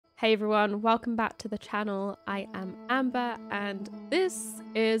Hey everyone, welcome back to the channel. I am Amber and this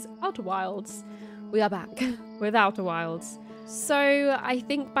is Outer Wilds. We are back with Outer Wilds. So I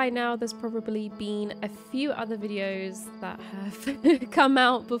think by now there's probably been a few other videos that have come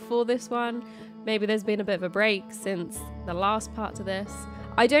out before this one. Maybe there's been a bit of a break since the last part to this.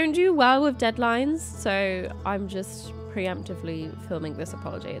 I don't do well with deadlines, so I'm just preemptively filming this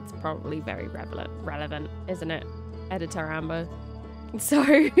apology. It's probably very relevant, isn't it, Editor Amber? So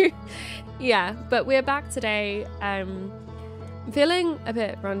yeah, but we're back today. I'm feeling a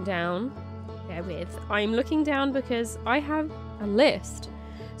bit run down. I'm looking down because I have a list.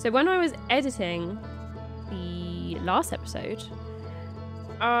 So when I was editing the last episode,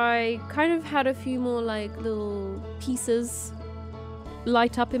 I kind of had a few more like little pieces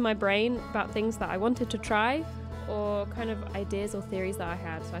light up in my brain about things that I wanted to try, or kind of ideas or theories that I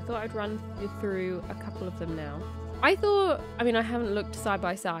had. So I thought I'd run you through a couple of them now. I haven't looked side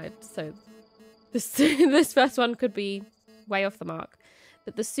by side, so this first one could be way off the mark.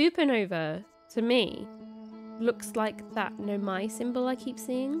 But the supernova, to me, looks like that Nomai symbol I keep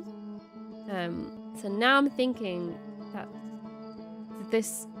seeing. So now I'm thinking that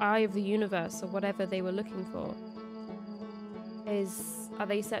this eye of the universe, or whatever they were looking for, are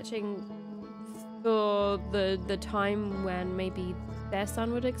they searching for the time when maybe their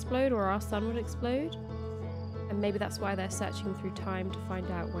sun would explode or our sun would explode? And maybe that's why they're searching through time to find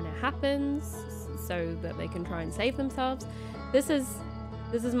out when it happens, so that they can try and save themselves. This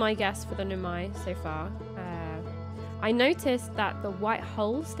is my guess for the Nomai so far. I noticed that the White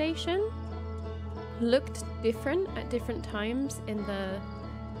Hole station looked different at different times in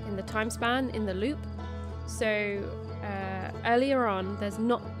the time span in the loop. So earlier on, there's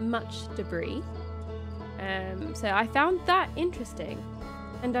not much debris. So I found that interesting,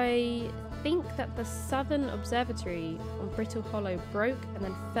 and I think that the southern observatory on Brittle Hollow broke and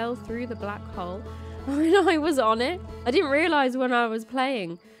then fell through the black hole when I was on it. I didn't realize when I was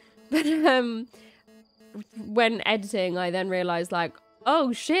playing, but when editing I then realized, like,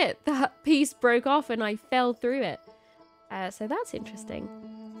 oh shit, that piece broke off and I fell through it. So that's interesting.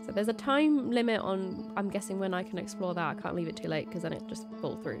 So there's a time limit on, I'm guessing, when I can explore that. I can't leave it too late because then it just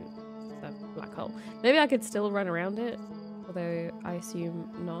fall through the black hole. Maybe I could still run around it, although I assume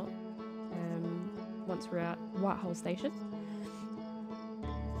not. Once we're at White Hole Station,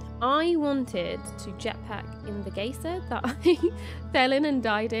 I wanted to jetpack in the geyser that I fell in and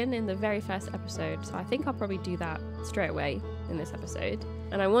died in the very first episode, so I think I'll probably do that straight away in this episode.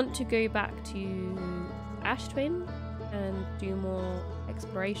 And I want to go back to Ash Twin and do more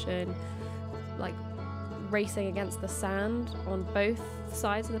exploration, like racing against the sand on both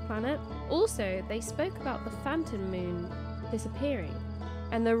sides of the planet. Also, they spoke about the phantom moon disappearing,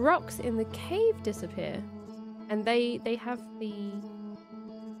 and the rocks in the cave disappear, and they have the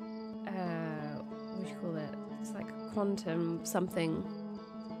what do you call it? It's like quantum something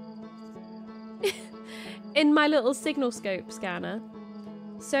in my little signal scope scanner.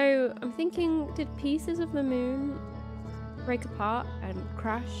 So I'm thinking, did pieces of the moon break apart and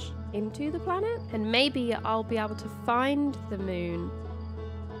crash into the planet? And maybe I'll be able to find the moon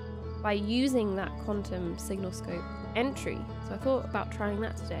by using that quantum signal scope entry. So I thought about trying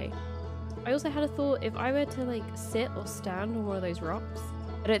that today. I also had a thought, if I were to like sit or stand on one of those rocks,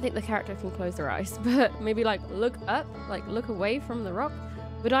 I don't think the character can close their eyes, but maybe like look up, like look away from the rock,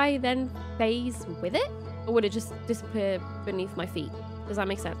 would I then phase with it, or would it just disappear beneath my feet? Does that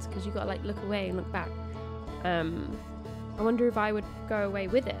make sense? Because you gotta like look away and look back. I wonder if I would go away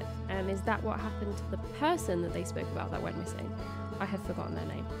with it, and is that what happened to the person that they spoke about that went missing? I have forgotten their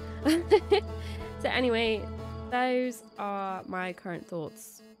name. So anyway, those are my current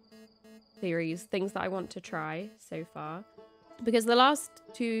thoughts, theories, things that I want to try so far. Because the last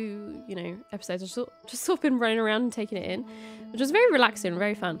two, episodes, I've just sort of been running around and taking it in, which was very relaxing,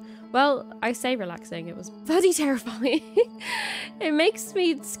 very fun. Well, I say relaxing, it was bloody terrifying. It makes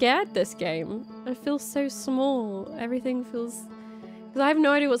me scared, this game. I feel so small. Everything feels... because I have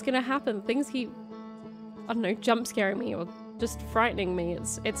no idea what's going to happen. Things keep, I don't know, jump scaring me or just frightening me.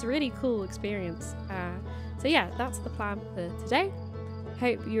 It's a really cool experience. So yeah, that's the plan for today.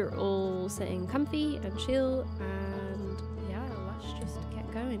 Hope you're all sitting comfy and chill, and yeah, let's just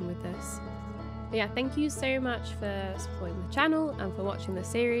get going with this. But yeah, thank you so much for supporting the channel and for watching the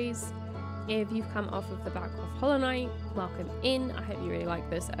series. If you've come off of the back of Hollow Knight, welcome in. I hope you really like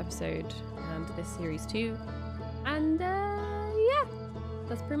this episode and this series too. And yeah,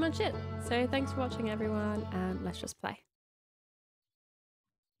 that's pretty much it. So thanks for watching, everyone, and let's just play.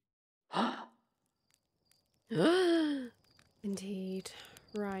 Indeed.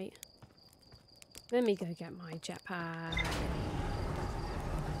 Right. Let me go get my jetpack.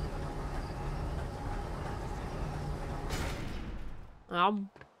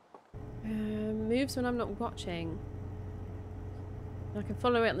 Moves when I'm not watching. I can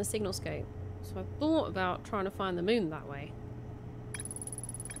follow it on the signal scope. So I thought about trying to find the moon that way.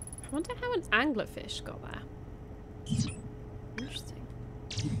 I wonder how an anglerfish got there. Interesting.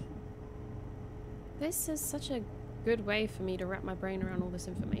 This is such a good way for me to wrap my brain around all this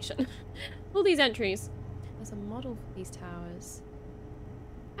information. All these entries. There's a model for these towers.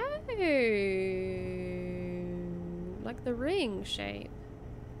 Oh, like the ring shape.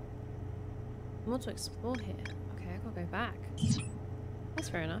 More to explore here. Okay, I gotta go back. That's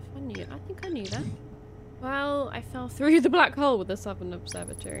fair enough. I think I knew that. Well, I fell through the black hole with the Southern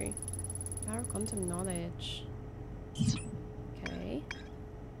Observatory. Power of quantum knowledge. Okay.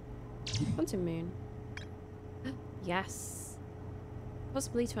 Quantum moon. Yes.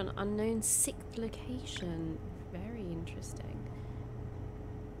 Possibly to an unknown sixth location. Very interesting.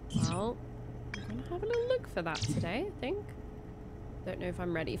 Well, I'm gonna have a little look for that today, I think. Don't know if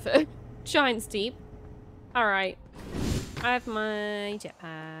I'm ready for Giant's Deep. Alright. I have my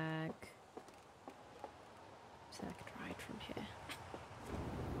jetpack. So I could ride from here.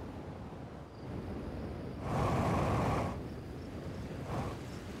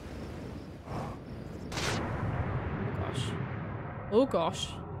 Oh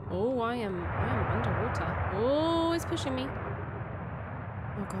gosh. Oh, I am underwater. Oh, it's pushing me.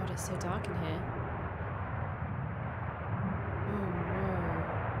 Oh god, it's so dark in here. Oh no.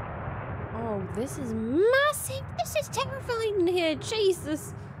 Oh, this is massive. This is terrifying in here.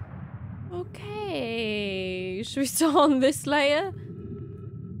 Jesus. Okay. Should we start on this layer?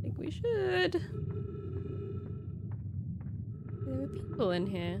 I think we should. There were people in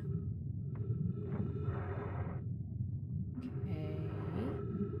here.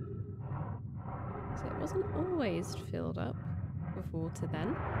 It wasn't always filled up with water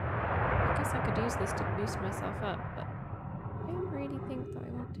then. I guess I could use this to boost myself up, but I don't really think that I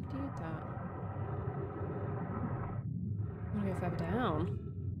want to do that. I want to go further down.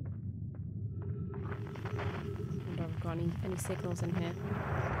 I wonder if I've got any signals in here.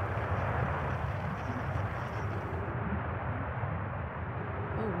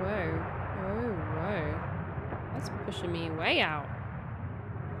 Oh, whoa. Oh, whoa. That's pushing me way out.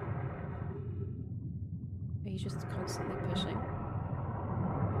 He's just constantly pushing.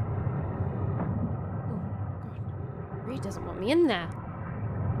 Oh, God. He doesn't want me in there.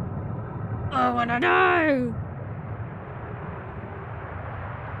 I wanna know!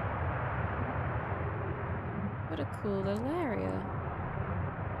 What a cool little area.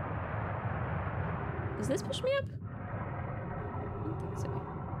 Does this push me up? I don't think so.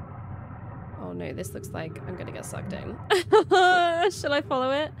 Oh no, this looks like I'm gonna get sucked in. Shall I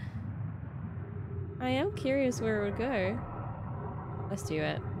follow it? I am curious where it would go. Let's do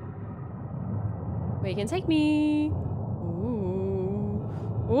it. Where you can take me. Ooh.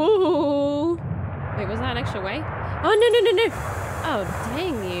 Ooh. Wait, was that an extra way? Oh, no, no, no, no. Oh,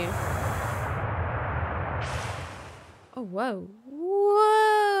 dang you. Oh, whoa.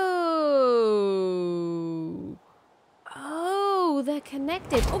 Whoa. Oh, they're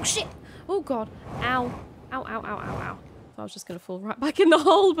connected. Oh, shit. Oh, God. Ow. Ow, ow, ow, ow, ow. I was just going to fall right back in the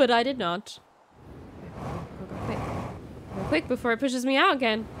hole, but I did not. Go quick before it pushes me out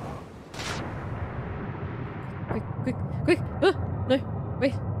again. Quick, quick, quick. Oh, no.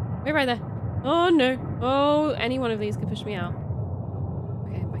 Wait. Wait right there. Oh, no. Oh, any one of these could push me out.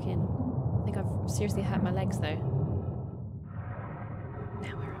 Okay, back in. I think I've seriously hurt my legs, though.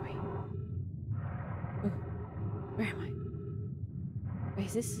 Now, where are we? Ooh. Where am I? Wait,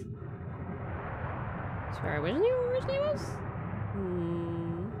 is this? Is where I originally was?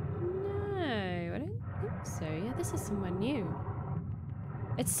 No, I don't think so. Yeah, this is somewhere new.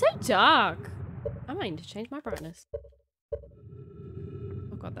 It's so dark. I might need to change my brightness.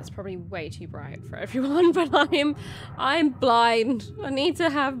 Oh god, that's probably way too bright for everyone, but I'm blind. I need to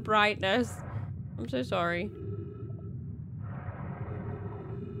have brightness. I'm so sorry.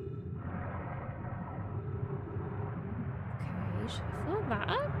 Okay, should I fill that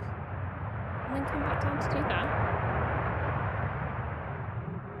up? And then come back down to do that?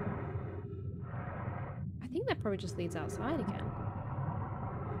 I think that probably just leads outside again.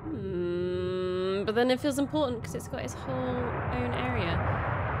 But then it feels important because it's got its whole own area.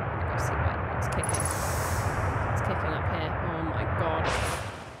 I'm gonna go see what it's kicking. It's kicking up here. Oh my god.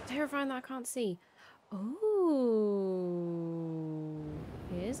 It's terrifying that I can't see. Oh,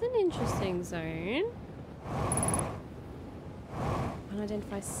 here's an interesting zone.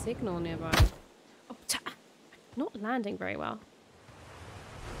 Unidentified signal nearby. Oh, not landing very well.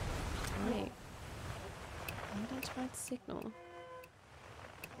 Right. Unidentified signal.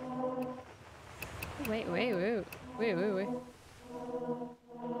 Wait.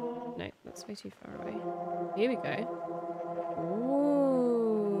 No, that's way too far away. Here we go. Ooh.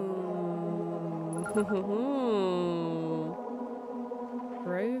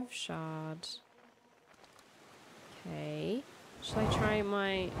 Grove shard. Okay. Should I try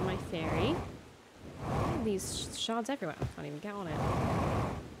my theory? These shards everywhere. I can't even get on it.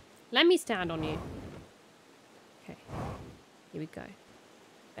 Let me stand on you. Okay. Here we go.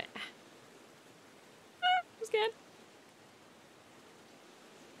 I'm scared.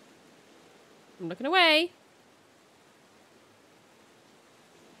 I'm looking away.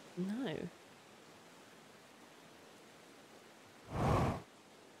 No.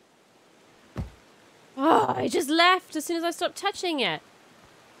 Oh, I just left as soon as I stopped touching it.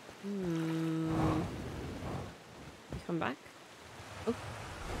 You come back. Oh.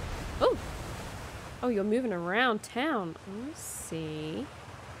 Oh. Oh, you're moving around town. I see.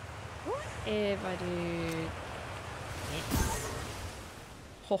 What if I do this?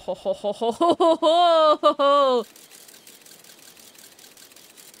 Ho ho ho ho ho ho ho ho!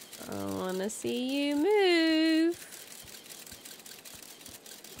 I wanna see you move.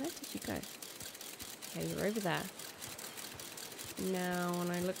 Where did you go? Okay, you're over there. Now, when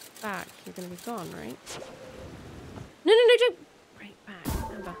I look back, you're gonna be gone, right? No, no, no, don't! Right back.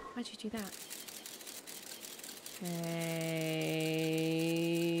 Amber, why'd you do that? Okay.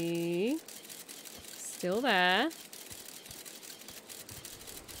 Still there.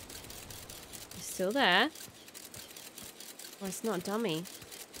 You're still there. Oh, it's not a dummy.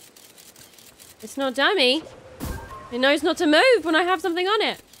 It's not a dummy. It knows not to move when I have something on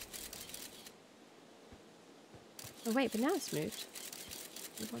it. Oh wait, but now it's moved.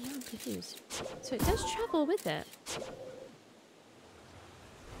 Well, now I'm confused. So it does travel with it.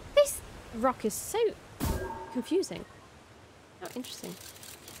 This rock is so confusing. How interesting.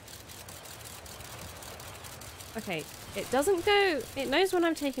 Okay, it doesn't go... It knows when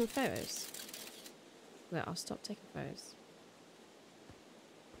I'm taking photos. Well, I'll stop taking photos.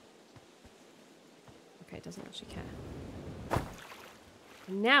 Okay, it doesn't actually care.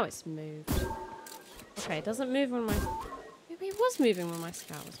 And now it's moved. Okay, it doesn't move when my... Maybe it was moving when my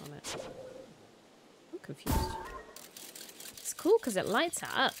scout was on it. I'm confused. It's cool because it lights it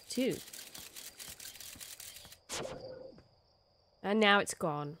up too. And now it's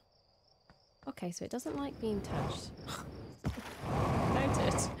gone. Okay, so it doesn't like being touched.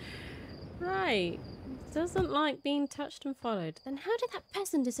 Noted. Right. It doesn't like being touched and followed. Then how did that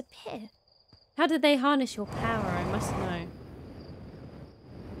person disappear? How did they harness your power? I must know.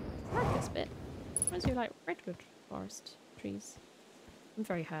 I like this bit. Reminds me of like redwood forest trees. I'm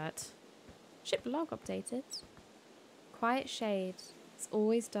very hurt. Ship log updated. Quiet shade. It's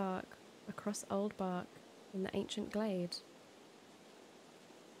always dark across old bark in the ancient glade.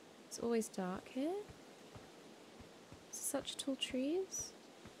 It's always dark here. Such tall trees.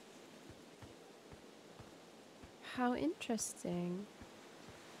 How interesting.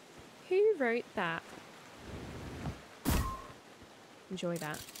 Who wrote that? Enjoy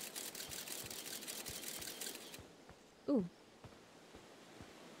that. Ooh.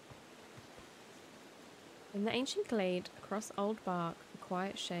 In the ancient glade, across old bark, a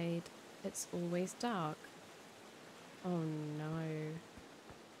quiet shade, it's always dark. Oh no.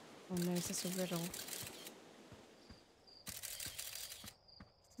 Oh no, is this a riddle?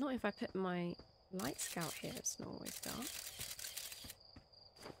 Not if I put my light scout here, it's not always dark.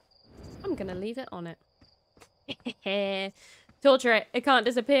 I'm gonna leave it on it. Torture it. It can't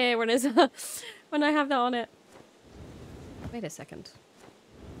disappear when it's when I have that on it. Wait a second.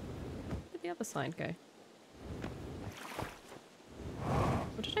 Where did the other sign go?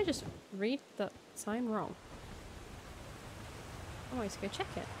 Or did I just read the sign wrong? I want to go check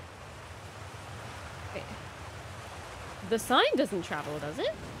it. Wait. The sign doesn't travel, does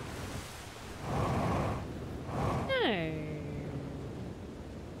it? No.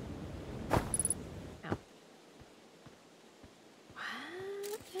 Ow.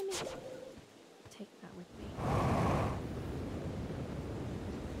 What? Let me take that with me.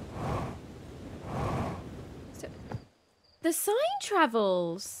 So, the sign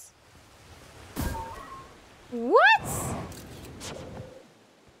travels. What?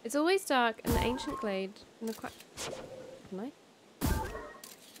 It's always dark in the ancient glade in the quiet. Can I?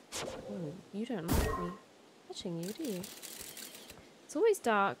 Oh, you don't like me touching you, do you? It's always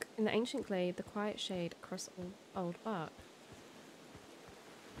dark in the ancient glade, the quiet shade across old bark.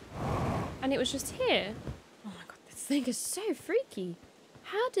 And it was just here. Oh my god, this thing is so freaky.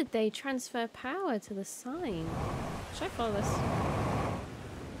 How did they transfer power to the sign? Should I follow this?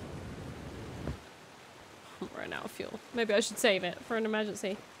 I'm running out of fuel. Maybe I should save it for an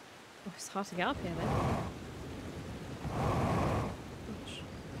emergency. Oh, it's hard to get up here then.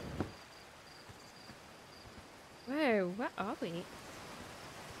 Whoa, where are we?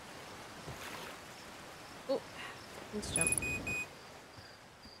 Oh, let's jump.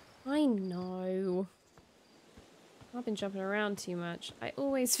 I know. I've been jumping around too much. I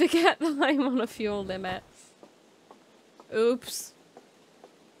always forget that I'm on a fuel limit. Oops.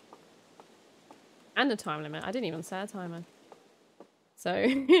 And a time limit. I didn't even set a timer. So,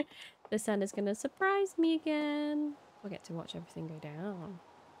 the sun is going to surprise me again. We'll get to watch everything go down.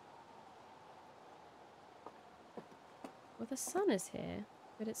 Well, the sun is here,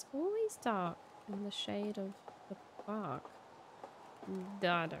 but it's always dark in the shade of the bark.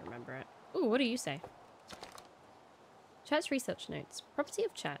 I don't remember it. Ooh, what do you say? Chat's research notes. Property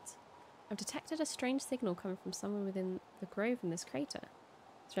of chat. I've detected a strange signal coming from somewhere within the grove in this crater.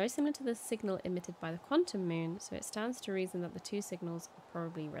 It's very similar to the signal emitted by the quantum moon, so it stands to reason that the two signals are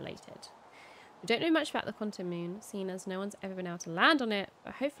probably related. We don't know much about the quantum moon, seeing as no one's ever been able to land on it,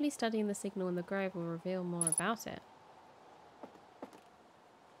 but hopefully studying the signal in the grove will reveal more about it.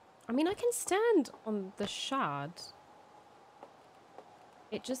 I mean, I can stand on the shard.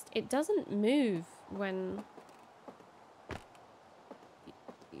 It doesn't move when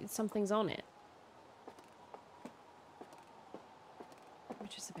something's on it.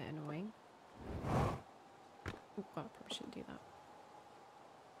 Which is a bit annoying. Oh god, I probably shouldn't do that.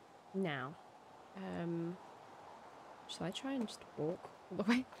 Now, shall I try and just walk all the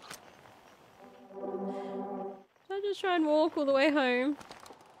way? Should I just try and walk all the way home?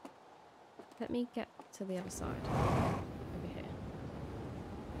 Let me get to the other side. Over here.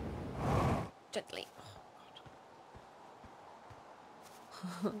 Gently.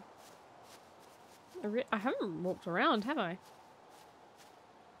 Oh, God. I haven't walked around, have I?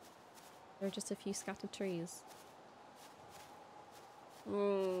 There are just a few scattered trees.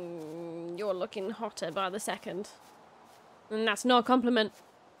 You're looking hotter by the second. And that's not a compliment.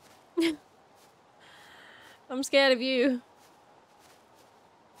 I'm scared of you.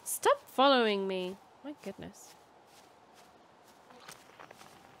 Stop following me. My goodness.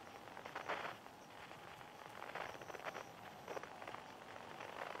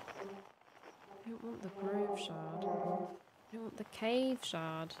 I don't want the grove shard. I don't want the cave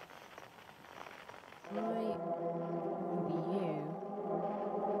shard. Why?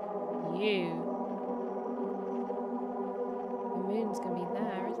 You. The moon's gonna be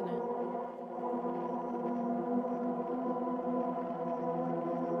there, isn't it?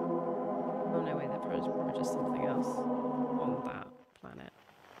 Oh no, wait, there's probably just something else on that planet.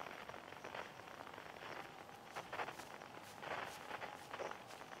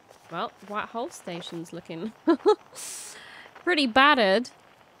 Well, White Hole Station's looking pretty battered.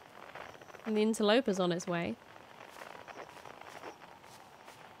 And the interloper's on its way.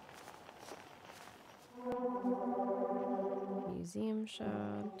 Museum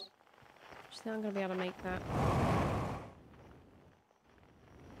shard. Do you think I'm going to be able to make that?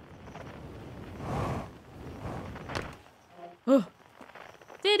 Oh!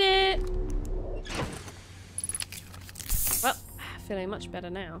 Did it! Well, feeling much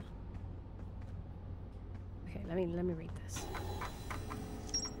better now. Okay, let me read this.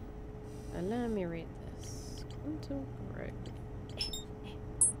 Let me read this. Quantum Grove.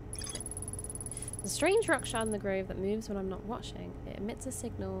 The strange rock shard in the grove that moves when I'm not watching. It emits a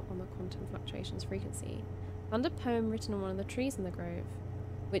signal on the quantum fluctuations frequency. Found a poem written on one of the trees in the grove,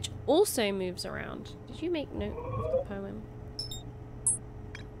 which also moves around. Did you make note of the poem?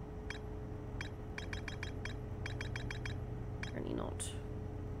 Apparently not.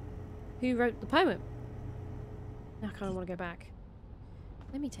 Who wrote the poem? Now I kind of want to go back.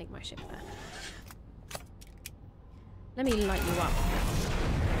 Let me take my ship there. Let me light you up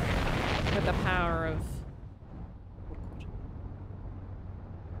with the power of... Oh god.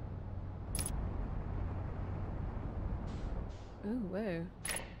 Ooh, whoa.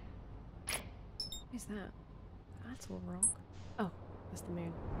 What is that? That's all wrong. Oh, that's the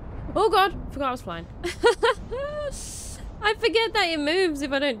moon. Oh god! Forgot I was flying. I forget that it moves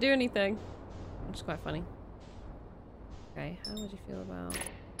if I don't do anything. Which is quite funny. Okay, how would you feel about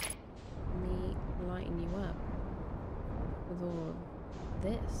me lighting you up with all of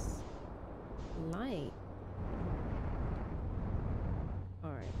this light?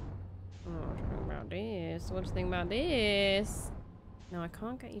 Alright. Oh, what do you think about this? What do you think about this? No, I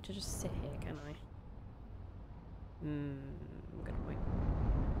can't get you to just sit here, can I? Good point.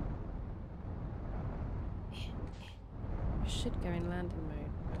 I should go in landing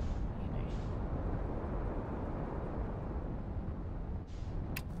mode, but, you know.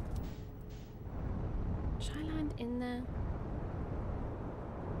 Should I land in there?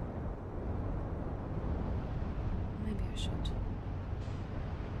 Maybe I should.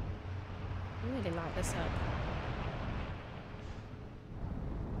 I really light this up.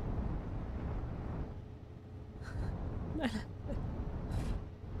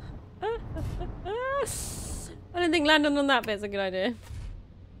 I don't think landing on that bit's a good idea.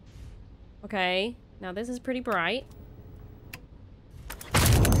 Okay, now this is pretty bright.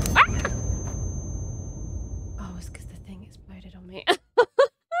 Ah! Oh, it's because the thing exploded on me. God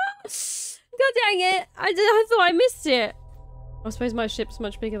dang it! I thought I missed it. I suppose my ship's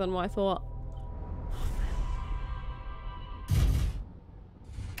much bigger than what I thought.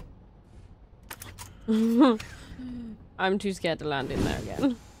 I'm too scared to land in there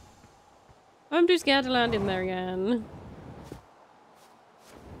again. I'm too scared to land in there again.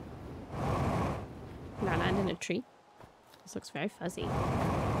 Can I land in a tree? This looks very fuzzy.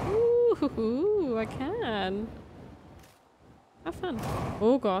 Ooh, I can. Have fun.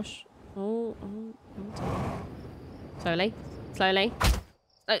 Oh gosh. Oh. Slowly. Slowly. Oh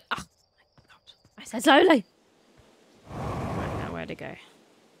my god. I said slowly. Right, now where to go?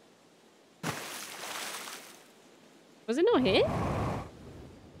 Was it not here?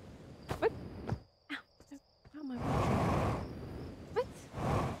 What? Ow. How am I watching? What?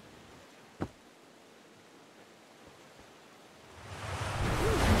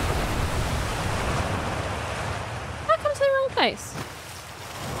 I come to the wrong place.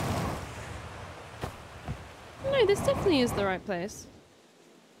 No, this definitely is the right place.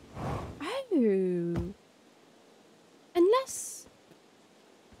 Oh. Unless...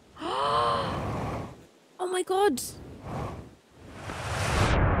 Oh my god.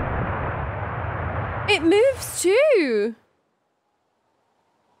 It moves too.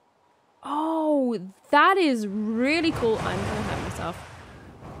 Oh, that is really cool. I'm gonna hurt myself.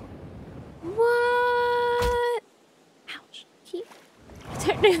 What? Ouch. I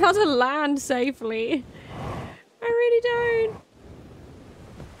don't know how to land safely. I really don't.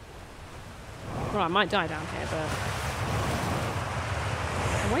 Well, I might die down here, but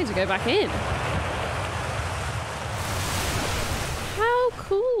I'm waiting to go back in. How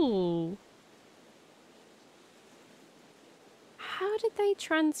cool. How did they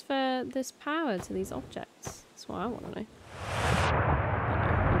transfer this power to these objects? That's what I want to know.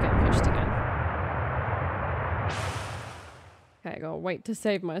 I'm getting pushed again. Okay, I gotta wait to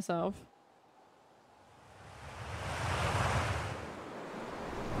save myself.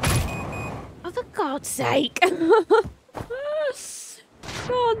 Oh, for God's sake!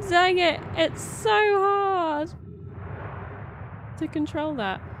 God dang it! It's so hard to control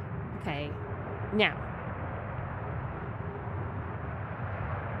that. Okay, now.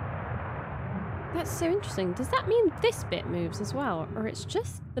 That's so interesting. Does that mean this bit moves as well? Or it's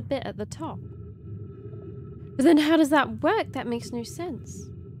just the bit at the top? But then how does that work? That makes no sense.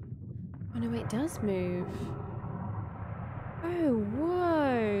 Oh no, it does move. Oh,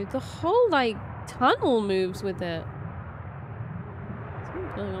 whoa. The whole, like, tunnel moves with it.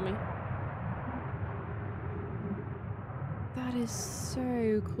 Someone's pulling on me. That is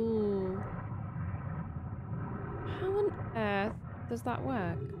so cool. How on earth does that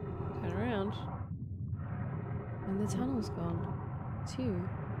work? Turn around. And the tunnel's gone, too.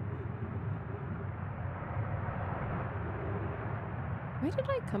 Where did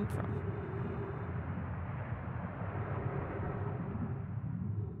I come from?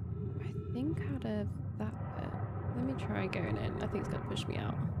 I think out of that bit. Let me try going in. I think it's going to push me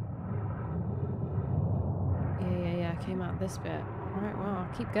out. Yeah. I came out this bit. Alright, well,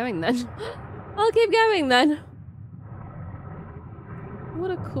 I'll keep going then. I'll keep going then.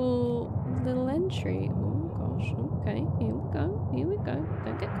 What a cool little entry. Okay, here we go.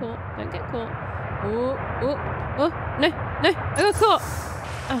 Don't get caught. Oh, no, I got caught.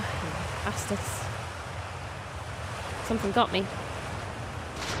 Oh, bastards. Something got me.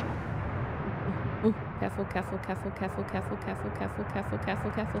 Oh, careful.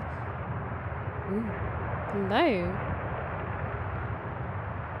 Ooh, hello.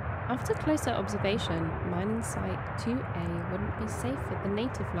 After closer observation, mining site 2A wouldn't be safe for the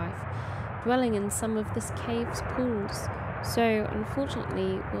native life dwelling in some of this cave's pools, so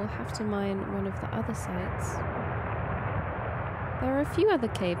unfortunately we'll have to mine one of the other sites. There are a few other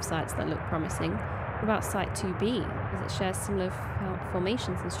cave sites that look promising. What about site 2B, as it shares similar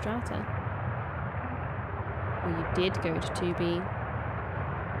formations and strata? Well, you did go to 2B.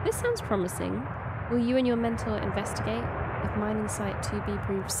 This sounds promising. Will you and your mentor investigate? If mining site 2B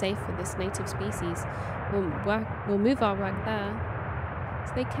proves safe for this native species, we'll move our work there.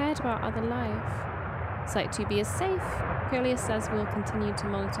 So they cared about other life. Site 2B is safe. Coelius says we'll continue to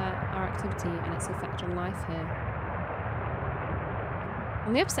monitor our activity and its effect on life here.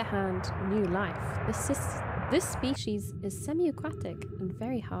 On the opposite hand, new life. This species is semi-aquatic and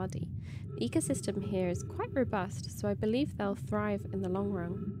very hardy. The ecosystem here is quite robust, so I believe they'll thrive in the long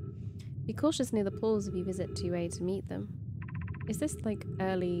run. Be cautious near the pools if you visit 2A to meet them. Is this like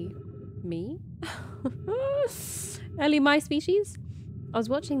early me? Early my species? I was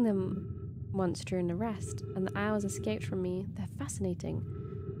watching them once during a rest, and the hours escaped from me. They're fascinating.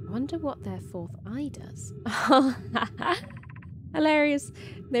 I wonder what their fourth eye does. Hilarious.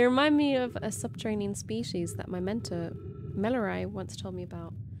 They remind me of a subterranean species that my mentor, Mellorai, once told me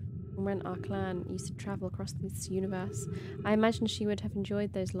about. When our clan used to travel across this universe, I imagine she would have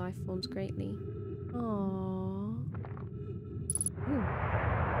enjoyed those life forms greatly. Aww. Ooh.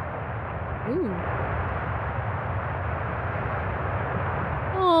 Ooh.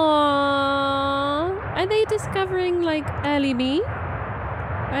 Aww. Are they discovering like early me?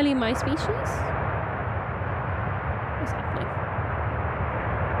 Early my species? What's happening?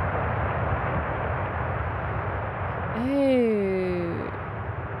 Oh.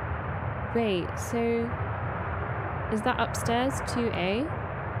 Wait, so is that upstairs 2A?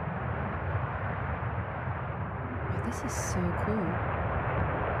 Oh, this is so cool.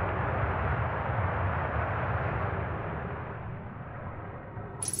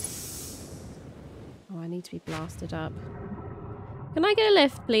 Oh, I need to be blasted up. Can I get a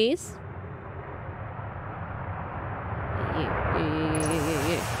lift, please? You.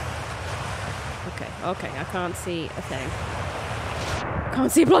 Okay, I can't see a thing. Can't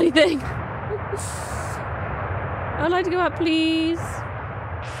see a bloody thing. I'd like to go up, please.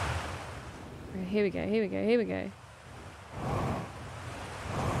 Right, here we go.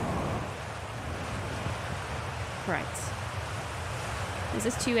 Right. Is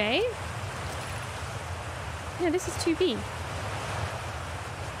this 2A? No, this is 2B.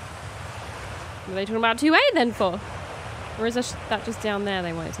 What are they talking about 2A then for? Or is that just down there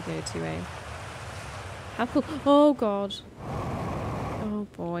they wanted to go 2A? How cool. Oh, God. Oh,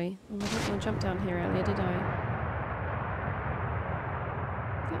 boy. Oh, I didn't want to jump down here earlier, did I?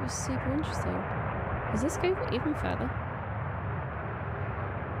 That was super interesting. Does this go even further?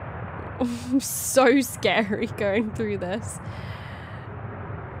 So scary going through this.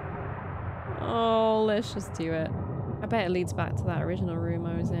 Oh, let's just do it. I bet it leads back to that original room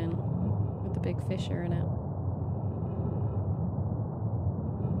I was in with the big fissure in it.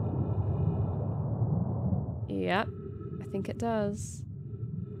 Yep, I think it does.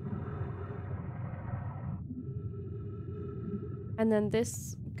 And then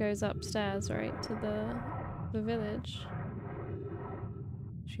this goes upstairs, right, to the village.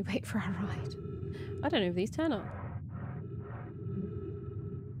 Should we wait for our ride? I don't know if these turn up.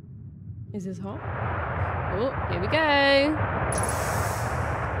 Is this hot? Oh, here we go.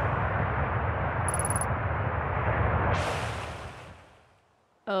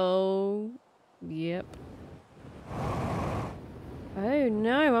 Oh, yep. Oh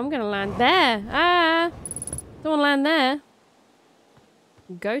no, I'm gonna land there. Ah, don't wanna land there.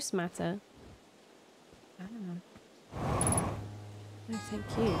 Ghost matter. Ah. No,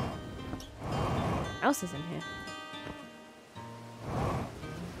 thank you. What else is in here?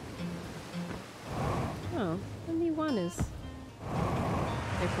 Oh, only one is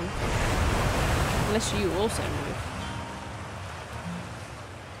open. Unless you also move.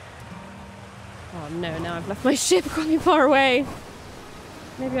 Oh no, now I've left my ship quite far away.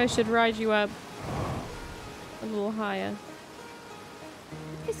 Maybe I should ride you up a little higher.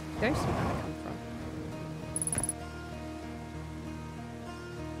 Where does ghost matter come from?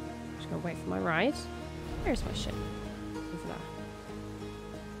 Just gonna wait for my ride. Where's my ship? Over there.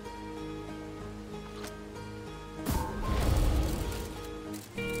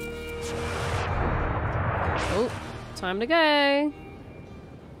 Oh, time to go.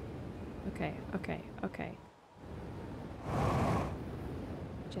 Okay.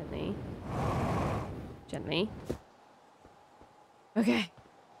 Gently. Okay.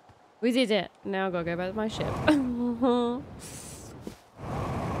 We did it. Now I've got to go back to my ship.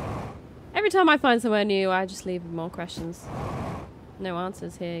 Every time I find somewhere new, I just leave more questions. No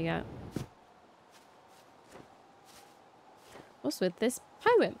answers here yet. What's with this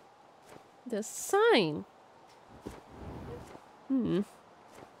poem? The sign. Well,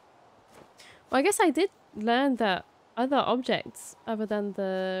 I guess I did learn that other objects other than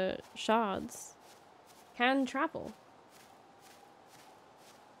the shards can travel.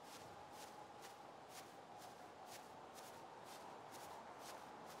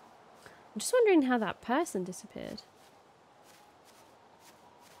 I'm just wondering how that person disappeared.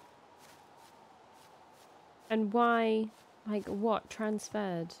 And why, like, what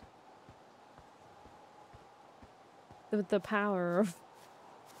transferred the power of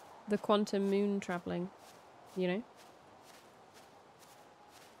the quantum moon traveling, you know?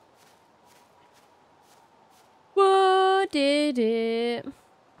 What did it?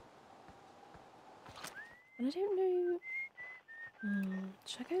 And I don't know.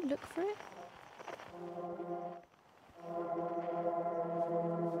 Should I go look for it?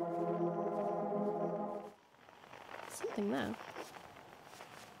 Something there.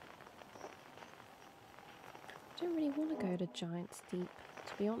 I don't really want to go to Giant's Deep,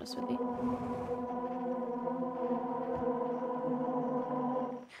 to be honest with you.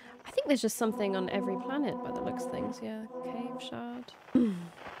 I think there's just something on every planet by the looks of things. Yeah, cave shard.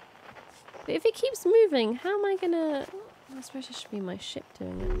 But if it keeps moving, how am I gonna... I suppose it should be my ship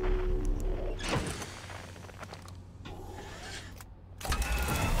doing it.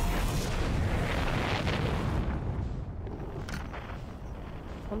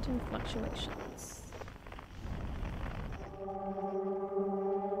 Quantum fluctuations.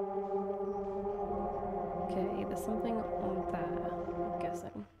 Okay, there's something on there, I'm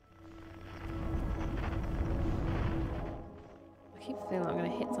guessing. I keep feeling like I'm gonna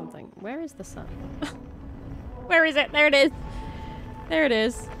hit something. Where is the sun? Where is it? There it is! There it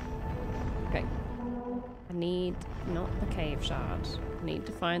is. Okay. I need not the cave shard. I need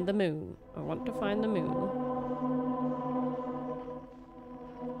to find the moon. I want to find the moon.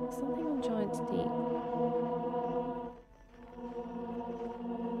 Something on Giant's Deep.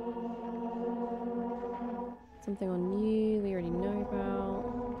 Something on you we already know about.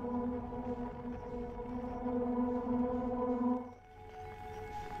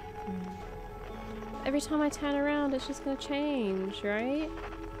 Every time I turn around, it's just gonna change, right?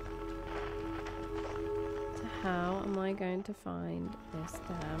 So how am I going to find this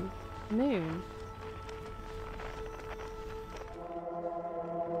damn moon?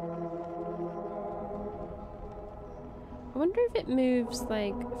 I wonder if it moves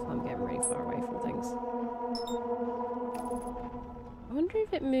like... if I'm getting really far away from things. I wonder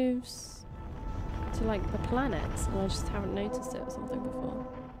if it moves to like the planets and I just haven't noticed it or something before.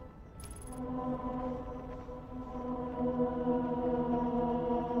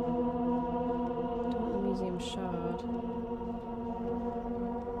 Don't want the museum shard.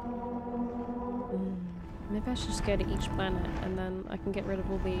 Maybe I should just go to each planet and then I can get rid of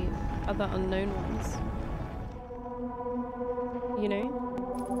all the other unknown ones. You know?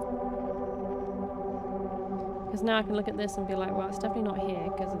 Because now I can look at this and be like, well, it's definitely not here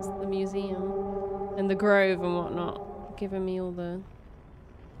because it's the museum and the grove and whatnot giving me all the...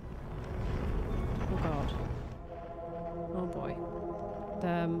 oh god. Oh boy.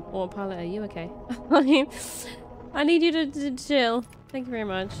 Autopilot, are you okay? I need you to chill. Thank you very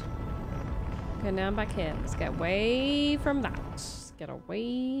much. Okay, now I'm back here. Let's get away from that. Let's get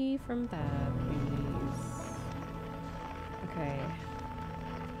away from there, please. Okay.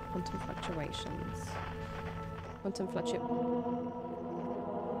 Quantum fluctuations. Quantum fluctuations.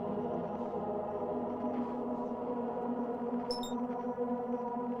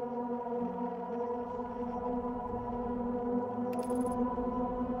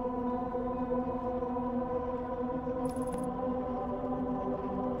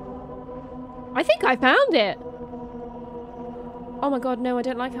 I think I found it! Oh my god, no, I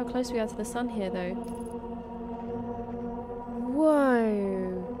don't like how close we are to the sun here, though. Whoa.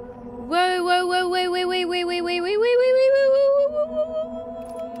 Whoa, whoa, whoa, wait, wait, wait, wait, wait, wait, wait, wait, wait, wait, wait, wait,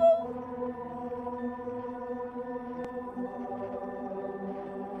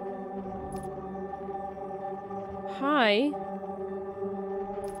 Hi.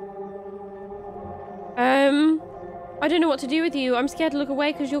 I don't know what to do with you. I'm scared to look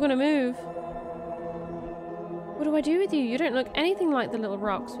away because you're gonna move. What do I do with you? You don't look anything like the little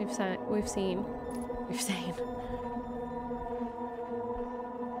rocks we've seen. Do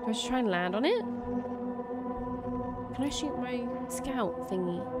I just try and land on it? Can I shoot my scout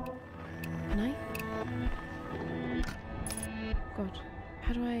thingy? Can I? God.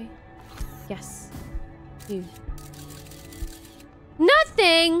 How do I... Yes. You.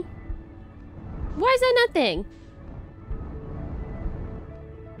 Nothing! Why is there nothing?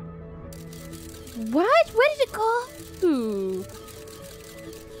 What? Where did it go? Ooh.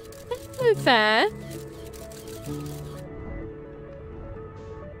 That's so fair.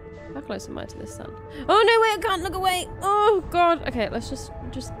 How close am I to this sun? Oh no, wait, I can't look away. Oh god. Okay, let's just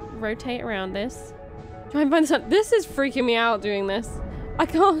rotate around this. Try and find the sun. This is freaking me out doing this. I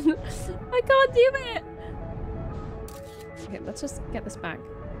can't do it. Okay, let's just get this back.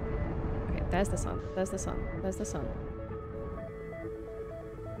 Okay, there's the sun. There's the sun. There's the sun.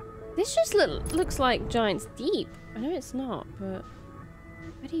 This just looks like Giant's Deep. I know it's not, but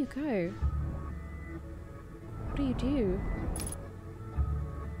where do you go? What do you do?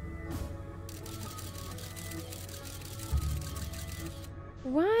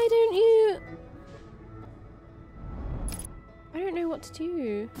 Why don't you... I don't know what to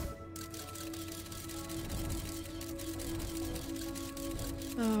do.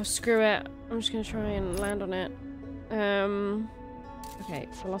 Oh, screw it. I'm just gonna try and land on it. Okay,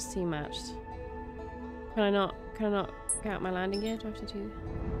 velocity matched. Can I not get out my landing gear? Do I have to do...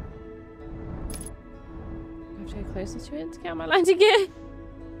 I have to go closer to it to get out my landing gear?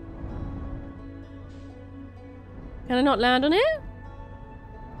 Can I not land on it?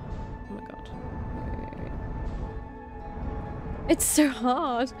 Oh my god. Wait. It's so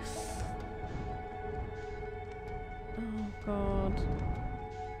hard. Oh god.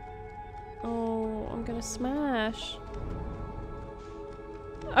 Oh, I'm gonna smash.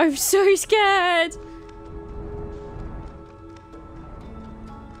 I'm so scared.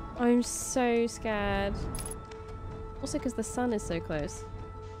 I'm so scared. Also because the sun is so close.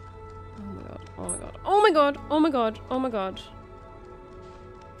 Oh my god, oh my god, oh my god, oh my god, oh my god.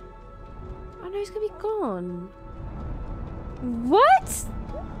 Oh no, it's gonna be gone. What?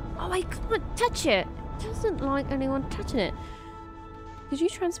 Oh, I can't touch it. It doesn't like anyone touching it. Could you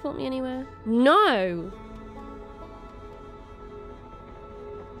transport me anywhere? No!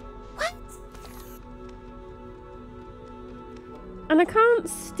 What? And I can't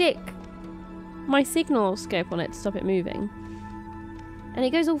stick my signal scope on it to stop it moving. And it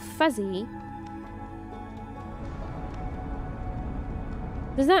goes all fuzzy.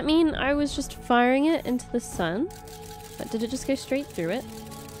 Does that mean I was just firing it into the sun? But did it just go straight through it?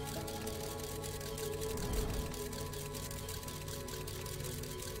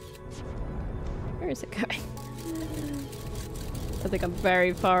 Where is it going? I think I'm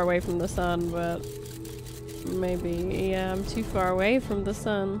very far away from the sun, but maybe, yeah, I'm too far away from the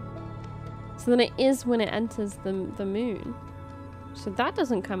sun. So then it is when it enters the moon. So that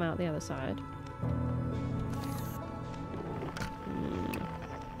doesn't come out the other side.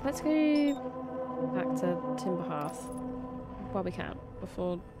 Let's go back to Timber Hearth while we can,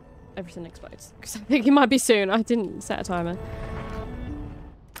 before everything explodes. Because I think it might be soon. I didn't set a timer.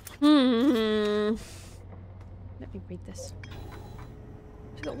 Let me read this.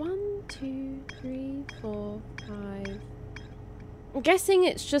 We've got 1, 2, 3, 4, 5. I'm guessing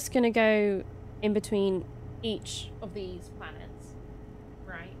it's just going to go in between each of these planets,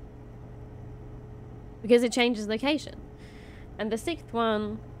 right? Because it changes location. And the 6th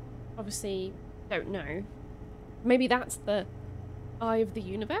one, obviously, don't know. Maybe that's the eye of the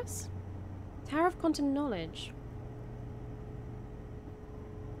universe? Tower of Quantum Knowledge.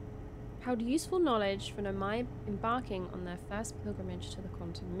 Held useful knowledge for Nomai embarking on their first pilgrimage to the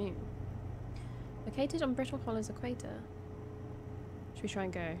quantum moon. Located on Brittle Hollow's equator. Should we try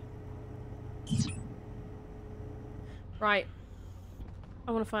and go? Right.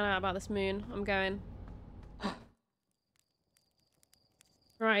 I want to find out about this moon. I'm going.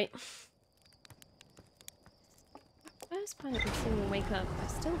 Right. First planet we've seen will wake up. I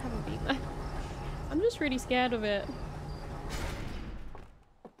still haven't been there. I'm just really scared of it.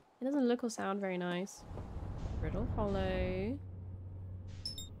 It doesn't look or sound very nice. Brittle Hollow.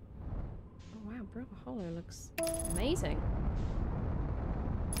 Oh wow, Brittle Hollow looks amazing.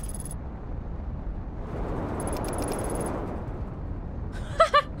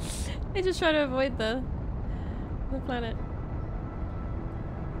 They just try to avoid the planet.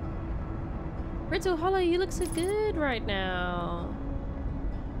 Brittle Hollow, you look so good right now.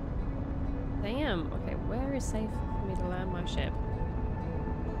 Damn. Okay, where is safe for me to land my ship?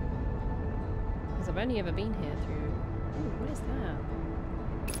 Because I've only ever been here through... Ooh, what is that?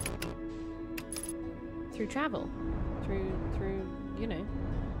 Through travel. Through, you know.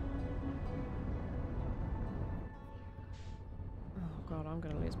 Oh god, I'm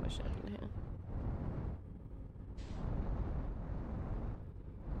gonna lose my ship in here.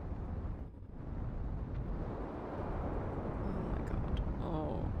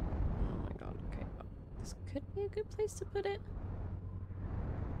 Could be a good place to put it.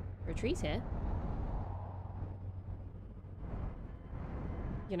 Retreat here.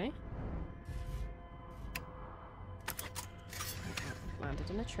 You know? Landed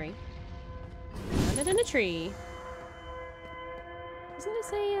in a tree. Landed in a tree. Doesn't it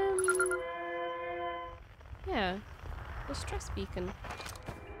say, yeah. Distress beacon.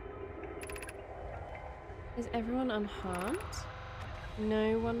 Is everyone unharmed?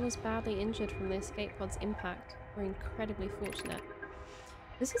 No one was badly injured from the escape pod's impact. We're incredibly fortunate.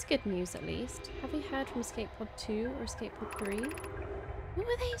 This is good news, at least. Have we heard from escape pod 2 or escape pod 3? What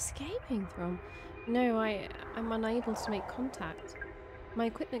were they escaping from? No, I'm unable to make contact. My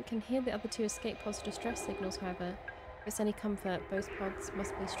equipment can hear the other 2 escape pods' distress signals, however. If it's any comfort, both pods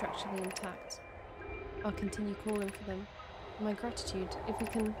must be structurally intact. I'll continue calling for them. My gratitude, if we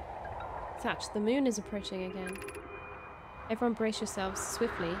can... Thatch, the moon is approaching again. Everyone brace yourselves.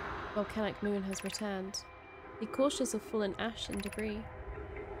 Swiftly, volcanic moon has returned. Be cautious of fallen ash and debris.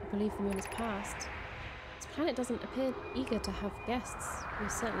 believe the moon is past. This planet doesn't appear eager to have guests. We're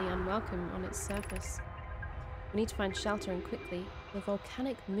certainly unwelcome on its surface. We need to find shelter and quickly. The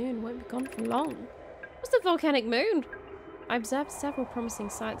volcanic moon won't be gone for long. What's the volcanic moon? I observed several promising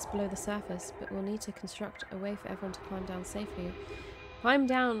sites below the surface, but we'll need to construct a way for everyone to climb down safely. Climb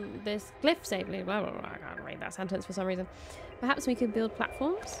down this cliff safely. Blah, blah, blah. I can't read that sentence for some reason. Perhaps we could build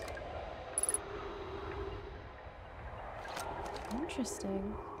platforms?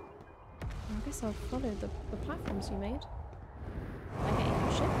 Interesting. I guess I'll follow the platforms you made. Can I get in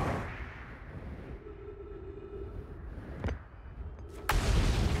your ship?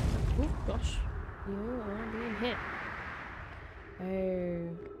 Oh gosh. You are being hit. Oh.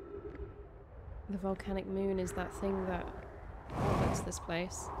 The volcanic moon is that thing that orbits this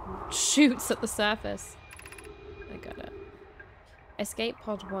place and shoots at the surface. I got it. Escape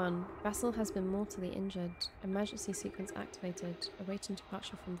pod 1. Vessel has been mortally injured. Emergency sequence activated. Awaiting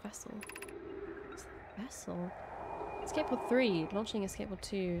departure from vessel. What's the vessel? Escape pod 3. Launching escape pod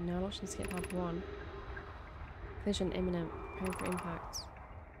 2. Now launching escape pod 1. Collision imminent. Preparing for impact.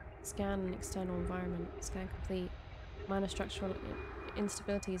 Scan external environment. Scan complete. Minor structural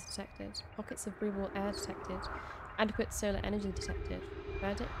instabilities detected. Pockets of breathable air detected. Adequate solar energy detected.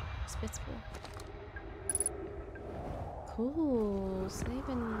 Verdict? Hospitable. Cool. So they've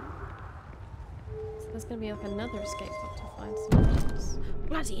been... So there's going to be like another escape pod to find somewhere else.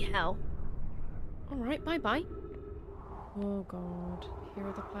 Bloody hell. Alright, bye-bye. Oh god. Here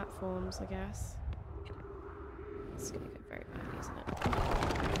are the platforms, I guess. It's going to go very badly, isn't it?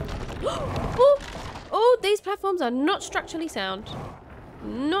 Oh! Oh, these platforms are not structurally sound.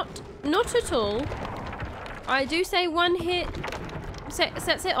 Not at all. I do say one hit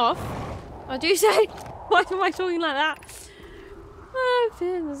sets it off. I do say... Why am I talking like that? Oh,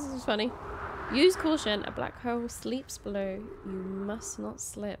 this is funny. Use caution. A black hole sleeps below. You must not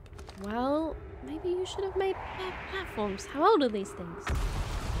slip. Well, maybe you should have made platforms. How old are these things? Oh,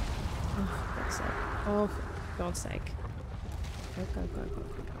 for God's sake. Oh, for God's sake. Go, go, go, go,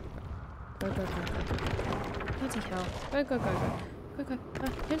 go, go, go, go, go, go, go, go. Bloody hell. Go, go, go, go. Go, go. Ah,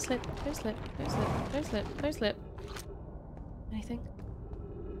 don't slip. Don't slip. Don't slip. Don't slip. Don't slip. Anything?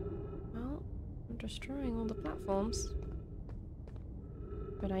 Well, I'm destroying all the platforms.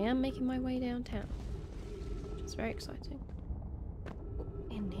 But I am making my way downtown. Which is very exciting.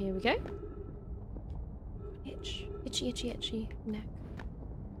 And here we go. Itch. Itchy, itchy, itchy neck.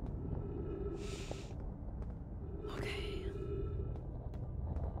 Okay.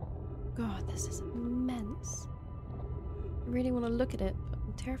 God, this is immense. I really want to look at it, but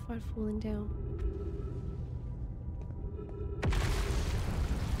I'm terrified of falling down.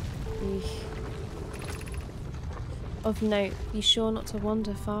 Eesh. Of note, be sure not to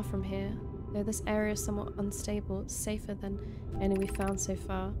wander far from here. Though this area is somewhat unstable, it's safer than any we've found so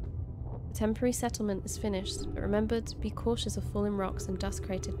far. The temporary settlement is finished, but remember to be cautious of falling rocks and dust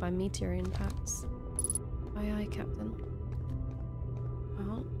created by meteor impacts. Aye aye, Captain.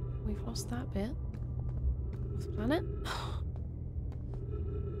 Well, we've lost that bit of the planet.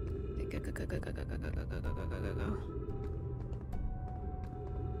 Go, go, go, go, go, go, go, go, go, go, go, go, go, go.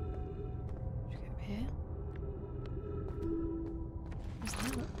 Should we go up here? What's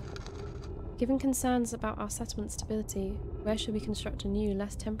that? Given concerns about our settlement stability, where should we construct a new,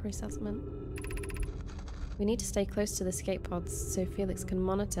 less temporary settlement? We need to stay close to the escape pods so Felix can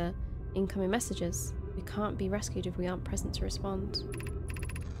monitor incoming messages. We can't be rescued if we aren't present to respond.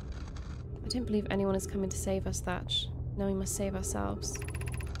 I don't believe anyone is coming to save us, Thatch. Now we must save ourselves.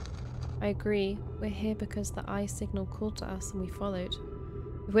 I agree. We're here because the eye signal called to us and we followed.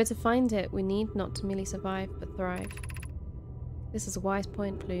 If we're to find it, we need not to merely survive, but thrive. This is a wise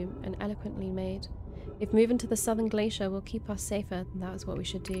point, Plume, and eloquently made. If moving to the southern glacier will keep us safer, then that is what we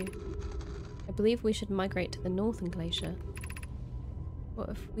should do. I believe we should migrate to the northern glacier. What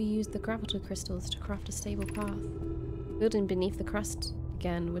if we used the graviton crystals to craft a stable path? Building beneath the crust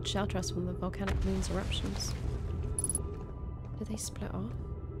again would shelter us from the volcanic moon's eruptions. Do they split off?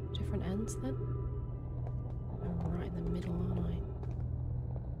 Different ends then? I'm right in the middle, aren't I?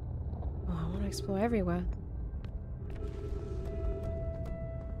 Oh, I want to explore everywhere.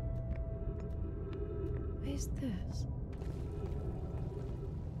 What is this?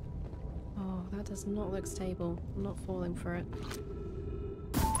 Oh, that does not look stable. I'm not falling for it.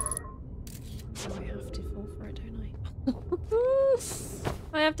 Oh, I have to fall for it, don't I?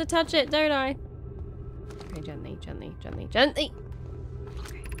 I have to touch it, don't I? Okay, gently, gently, gently, gently!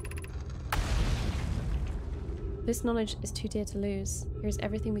 Okay. This knowledge is too dear to lose. Here's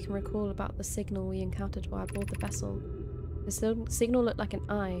everything we can recall about the signal we encountered while aboard the vessel. The signal looked like an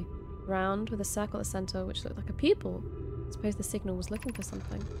eye, round with a circle at the center which looked like a pupil. Suppose the signal was looking for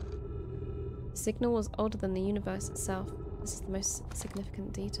something. The signal was older than the universe itself. This is the most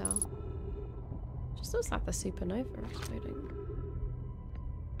significant detail. Just looks like the supernova exploding.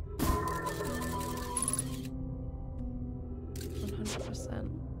 100%.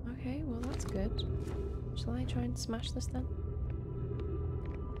 Okay, well that's good. Shall I try and smash this then?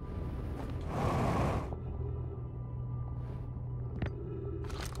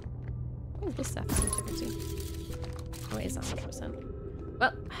 What is this surface integrity? Oh, it is 100%.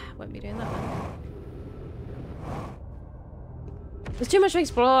 Well, won't be doing that then. There's too much to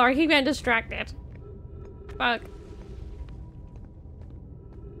explore. I keep getting distracted. Fuck.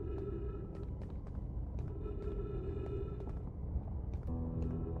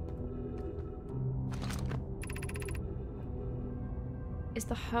 Is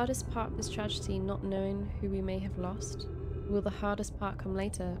the hardest part of this tragedy not knowing who we may have lost? Or will the hardest part come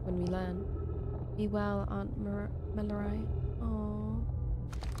later when we learn? Be well, Aunt Mallory. Aww.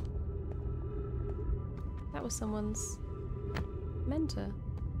 That was someone's mentor.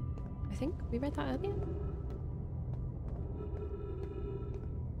 I think we read that earlier.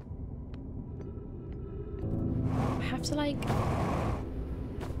 I have to like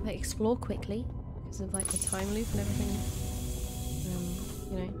explore quickly because of like the time loop and everything.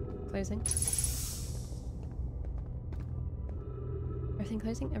 You know, closing. Everything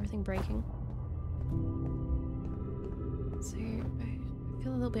closing, everything breaking. So I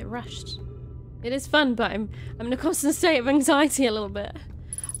feel a little bit rushed. It is fun, but I'm in a constant state of anxiety a little bit.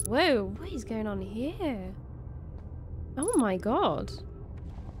 Whoa, what is going on here? Oh my god.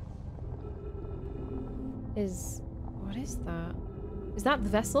 What is that? Is that the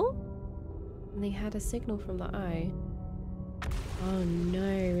vessel? And they had a signal from the eye. Oh no,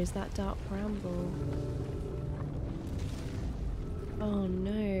 is that dark bramble? Oh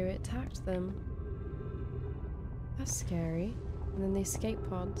no, it attacked them. That's scary. And then the escape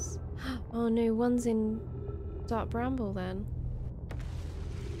pods. Oh no, one's in dark bramble then.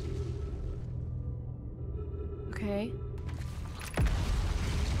 Okay.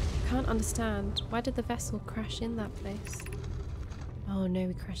 Can't understand. Why did the vessel crash in that place? Oh no,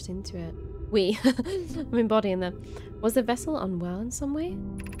 we crashed into it. I'm embodying them. Was the vessel unwell in some way?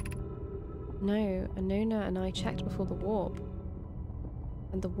 No, Anona and I checked before the warp.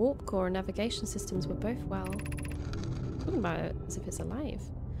 And the warp core and navigation systems were both well. Talking about it as if it's alive.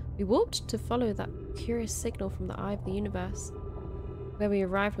 We warped to follow that curious signal from the eye of the universe. Where we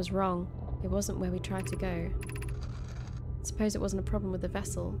arrived was wrong. It wasn't where we tried to go. I suppose it wasn't a problem with the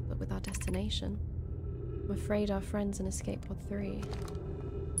vessel, but with our destination. I'm afraid our friends in Escape Pod 3.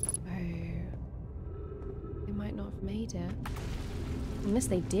 They might not have made it. Unless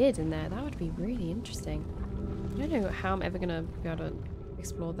they did in there, that would be really interesting. I don't know how I'm ever gonna be able to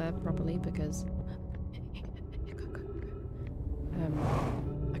explore there properly because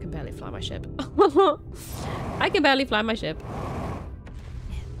I can barely fly my ship. I can barely fly my ship.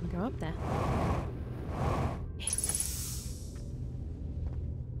 I'll go up there.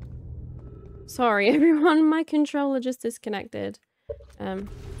 Sorry everyone, my controller just disconnected.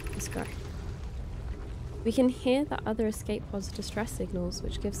 Let's go. We can hear the other escape pod's distress signals,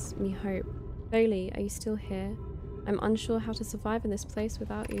 which gives me hope. Bailey, are you still here? I'm unsure how to survive in this place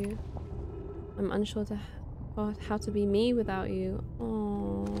without you. I'm unsure how to be me without you.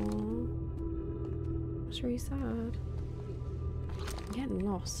 Aww. That's really sad. I'm getting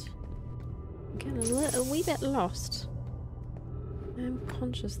lost. I'm getting a wee bit lost. I'm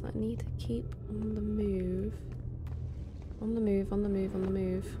conscious that I need to keep on the move. On the move, on the move, on the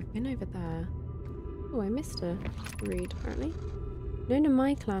move. I've been over there. Oh, I missed a read, apparently. None of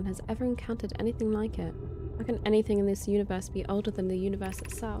my clan has ever encountered anything like it. How can anything in this universe be older than the universe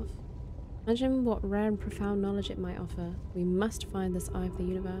itself? Imagine what rare and profound knowledge it might offer. We must find this eye of the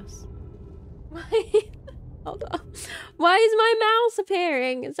universe. Why? Hold on. Why is my mouse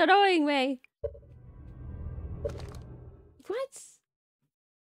appearing? It's annoying me. What?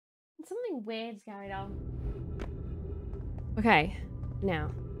 Something weird's going on. Okay,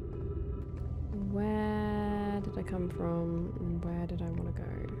 now. Where did I come from and where did I want to go?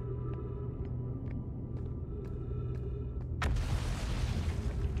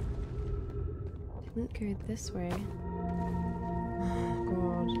 Didn't go this way. Oh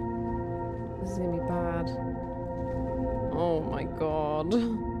god. This is gonna be bad. Oh my god.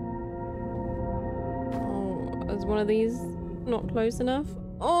 Oh, is one of these not close enough?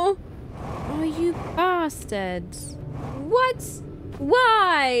 Oh! Oh, you bastard! What?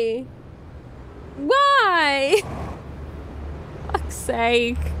 Why? Why? Fuck's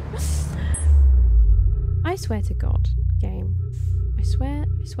sake. I swear to God, game. I swear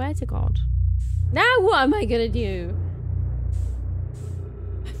to God. Now what am I gonna do?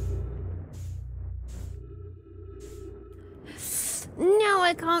 No,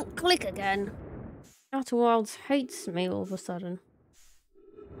 I can't click again. Outer Wilds hates me all of a sudden.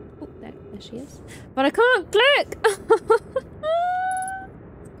 Oh, there she is. But I can't click!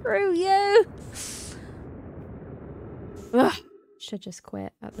 Screw you! Ugh. Should just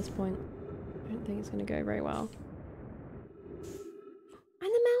quit at this point. I don't think it's going to go very well.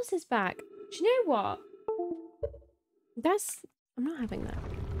 And the mouse is back. Do you know what? I'm not having that.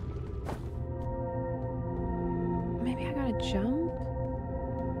 Maybe I gotta jump?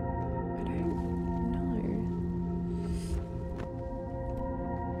 I don't know.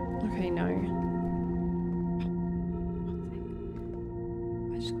 Okay, no.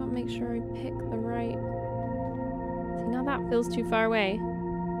 I just gotta make sure I pick the right... See, now that feels too far away.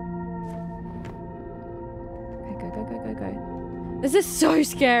 Okay, go. This is so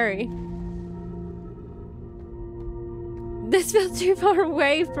scary. This feels too far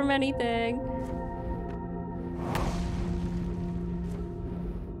away from anything.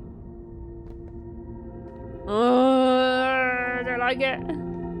 I don't like it.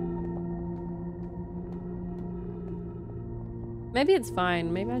 Maybe it's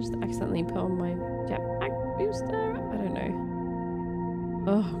fine. Maybe I just accidentally put on my jetpack booster. I don't know.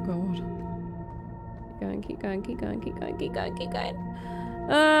 Oh god. Keep going.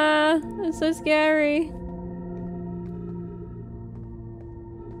 It's so scary.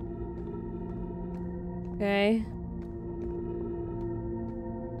 Okay.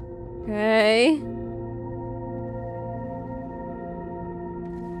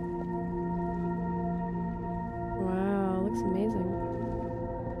 Wow, looks amazing.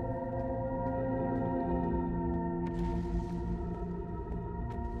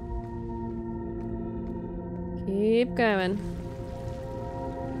 Keep going.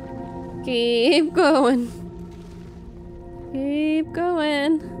 Keep going.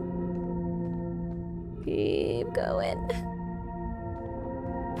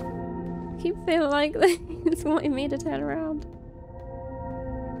 Keep feeling like it's wanting me to turn around.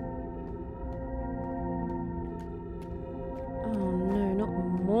 Oh no, not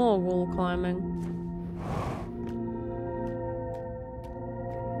more wall climbing.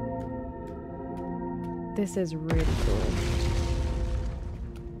 This is really cool.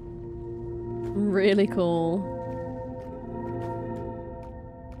 Really cool.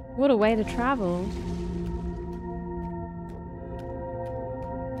 What a way to travel.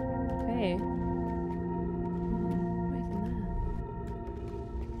 Okay.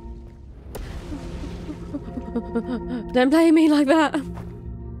 Don't play me like that.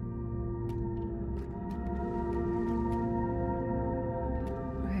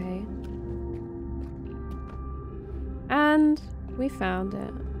 Okay. And we found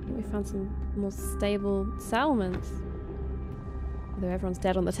it. We found some more stable settlements. Although everyone's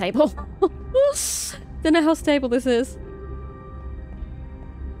dead on the table. Don't know how stable this is.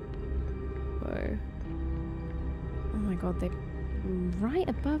 Whoa. Oh my god, they right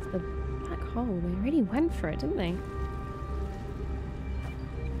above the black hole. They really went for it, didn't they?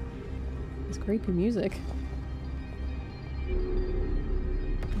 It's creepy music. Oh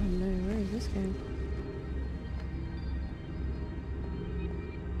no, where is this going?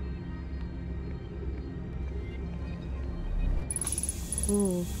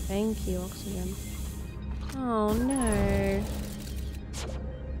 Ooh, thank you, oxygen. Oh no.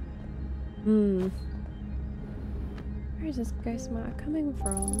 Where is this ghost matter coming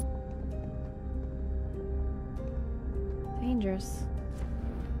from? Dangerous.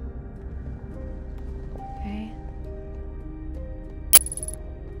 Okay.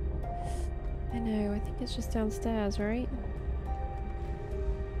 I know, I think it's just downstairs, right?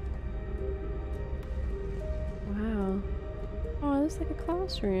 Wow. Oh, it looks like a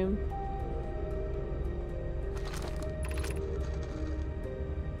classroom.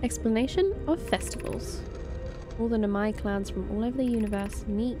 Explanation of festivals. All the Namai clans from all over the universe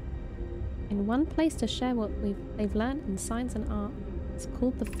meet in one place to share what they've learned in science and art. It's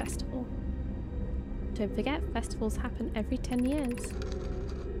called the festival. Don't forget, festivals happen every 10 years.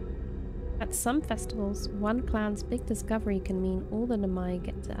 At some festivals, one clan's big discovery can mean all the Namai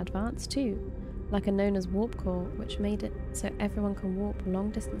get to advance too, like a known as warp core, which made it so everyone can warp long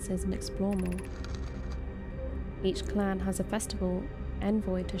distances and explore more. Each clan has a festival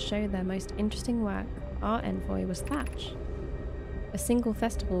envoy to show their most interesting work. Our envoy was Thatch. A single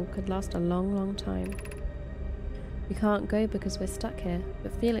festival could last a long, long time. We can't go because we're stuck here,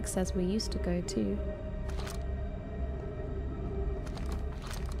 but Felix says we used to go too.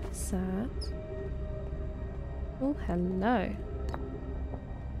 Sad. Oh, hello.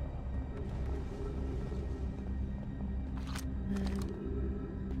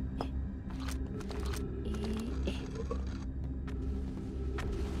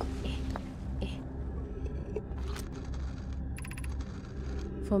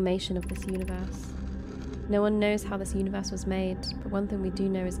 formation of this universe. No one knows how this universe was made, but one thing we do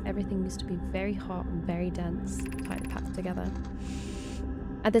know is everything used to be very hot and very dense, tightly packed together.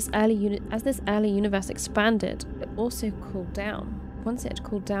 As this early universe expanded, it also cooled down. Once it had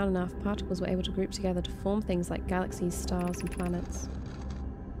cooled down enough, particles were able to group together to form things like galaxies, stars, and planets.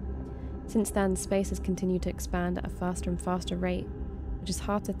 Since then, space has continued to expand at a faster and faster rate, which is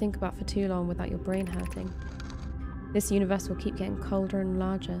hard to think about for too long without your brain hurting. This universe will keep getting colder and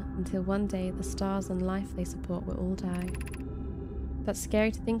larger until one day the stars and life they support will all die. That's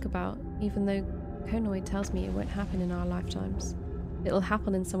scary to think about, even though Konoid tells me it won't happen in our lifetimes. It'll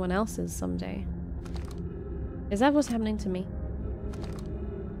happen in someone else's someday. Is that what's happening to me?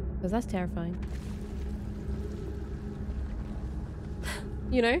 Because that's terrifying.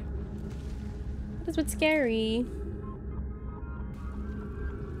 You know? That's what's scary.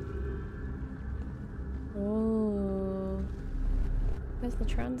 Oh. Where's the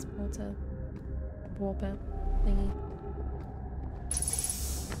transporter? Warper thingy.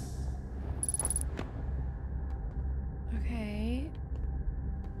 Okay.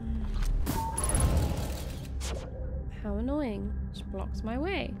 How annoying. Just blocks my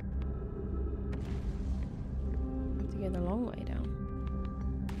way. I have to go the long way down.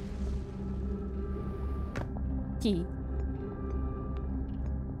 Key.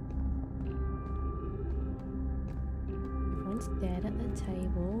 Everyone's dead at the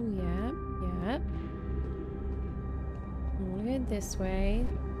table. Yep, yep. I want to go this way.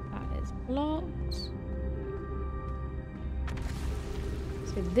 That is blocked.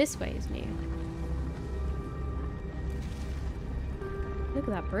 So this way is new. Look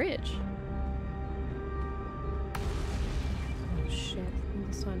at that bridge. Oh shit, things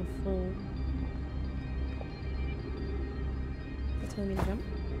are starting to fall. Is it telling me to jump?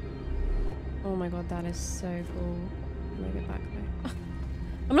 Oh my god, that is so cool. Let me get back there.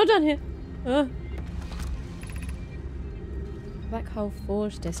 I'm not done here! Black Hole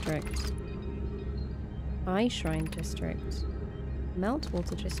Forge District. Eye Shrine District.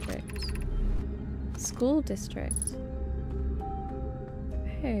 Meltwater District. School District.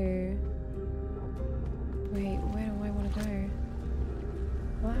 Oh. Wait, where do I want to go?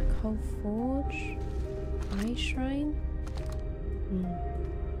 Black Hole Forge? Eye Shrine?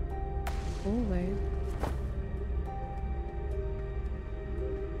 Cool though.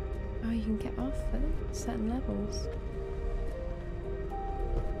 Oh, you can get off at certain levels.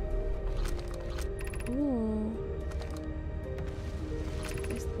 Ooh.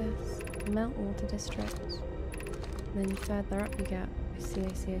 What's this? Meltwater District. And then further up you get.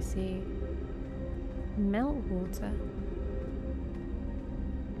 I see. Meltwater.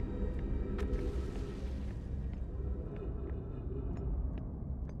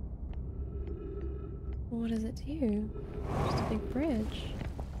 What does it do? Just a big bridge.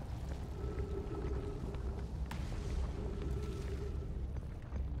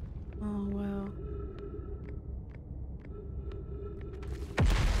 Oh wow.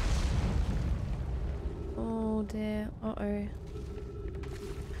 Oh dear. Uh-oh.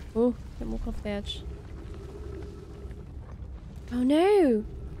 Oh, get more off the edge. Oh no!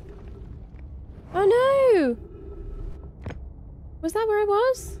 Oh no! Was that where I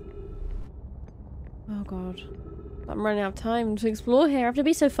was? Oh god. I'm running out of time to explore here. I have to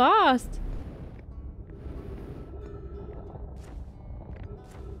be so fast.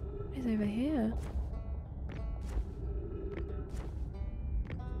 What is over here?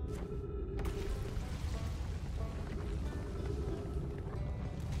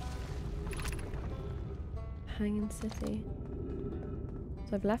 Hanging City.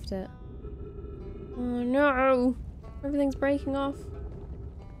 So I've left it. Oh no! Everything's breaking off.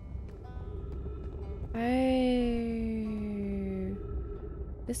 Oh.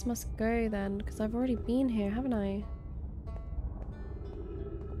 This must go then, because I've already been here, haven't I?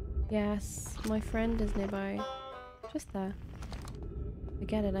 Yes, my friend is nearby. Just there. I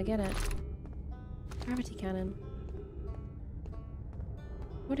get it, I get it. Gravity cannon.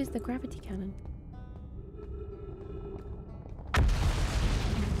 What is the gravity cannon?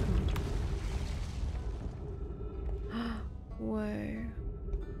 Whoa.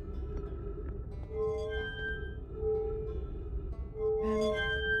 I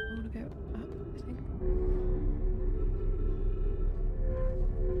want to go up, I think.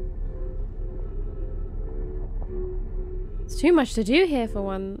 It's too much to do here for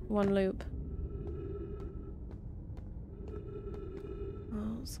one loop.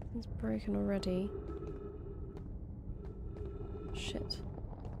 Oh, something's broken already. Shit.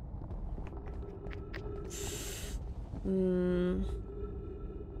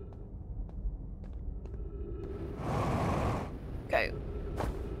 Go.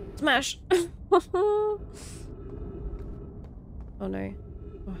 Smash! Oh no.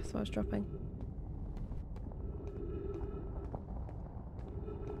 Oh, I thought I was dropping.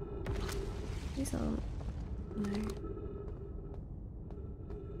 These aren't. No.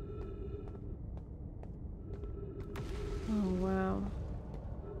 Oh wow.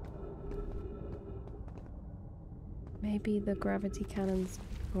 Maybe the gravity cannon's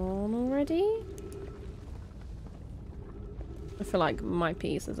gone already? I feel like my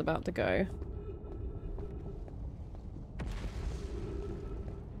piece is about to go.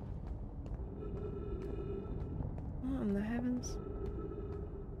 What in the heavens?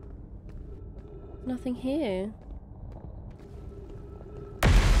 Nothing here.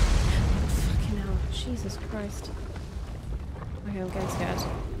 Fucking hell. Jesus Christ. Okay, I'm getting scared.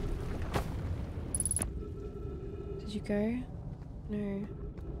 Did you go? No.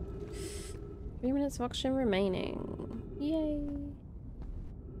 3 minutes of oxygen remaining. Yay.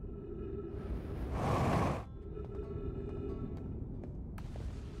 I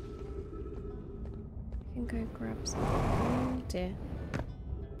can go grab something. Oh dear.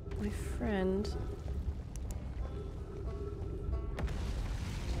 My friend.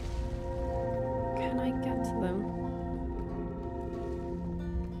 Can I get to them?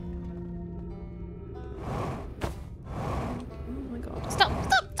 Oh my god. Stop!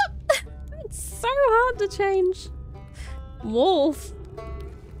 Stop! Stop! It's so hard to change. Wolf.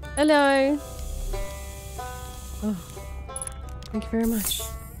 Hello. Oh. Thank you very much.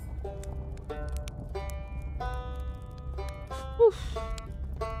 Oof.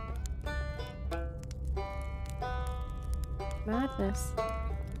 Madness.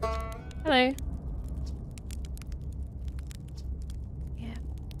 Hello. Yeah.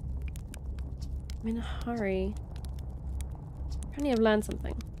 I'm in a hurry. Apparently I've learned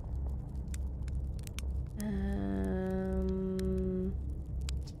something.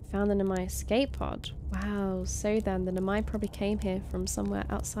 Found the Namai escape pod. Wow, so then the Namai probably came here from somewhere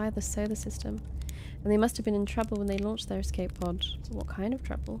outside the solar system. And they must have been in trouble when they launched their escape pod. What kind of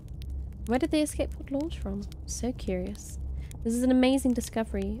trouble? Where did the escape pod launch from? So curious. This is an amazing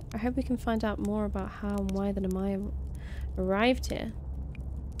discovery. I hope we can find out more about how and why the Namai arrived here.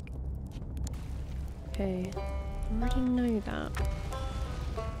 Okay, I already know that.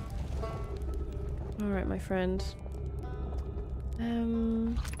 Alright, my friend.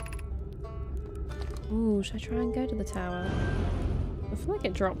 Ooh, should I try and go to the tower? I feel like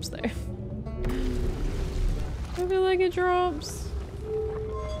it drops though. I feel like it drops.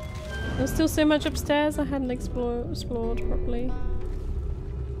 There's still so much upstairs I hadn't explored properly.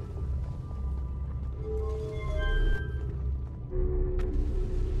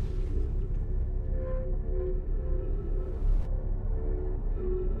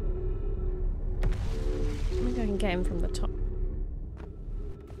 I think I can get him from the top.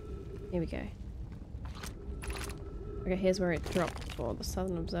 Here we go. Okay, here's where it dropped for the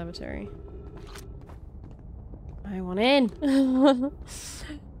Southern Observatory. I want in!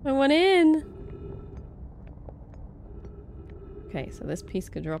 I want in! Okay, so this piece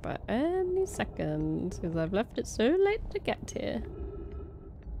could drop at any second because I've left it so late to get here.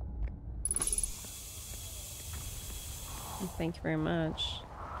 Thank you very much.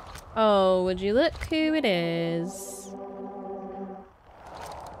 Oh, would you look who it is?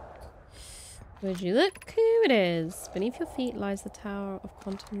 Would you look who it is? Beneath your feet lies the Tower of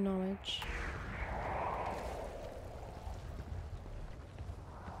Quantum Knowledge.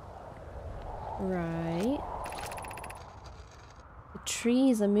 Right. The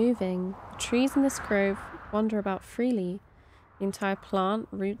trees are moving. The trees in this grove wander about freely. The entire plant,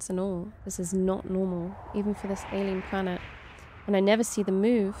 roots and all. This is not normal, even for this alien planet. And I never see them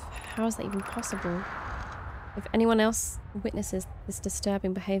move. How is that even possible? If anyone else witnesses this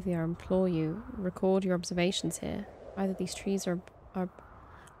disturbing behavior, I implore you, record your observations here. Either these trees are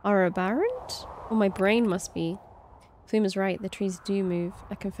aberrant, or my brain must be. Flume is right, the trees do move.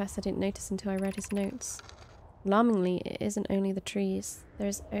 I confess I didn't notice until I read his notes. Alarmingly, it isn't only the trees. There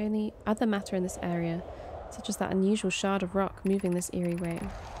is only other matter in this area, such as that unusual shard of rock moving this eerie way.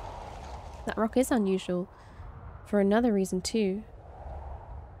 That rock is unusual, for another reason too.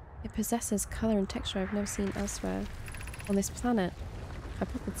 It possesses colour and texture I've never seen elsewhere on this planet.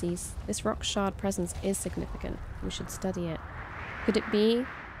 Hypotheses. This rock shard presence is significant. We should study it. Could it be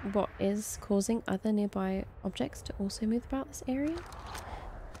what is causing other nearby objects to also move about this area?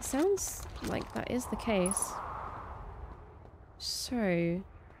 It sounds like that is the case. So,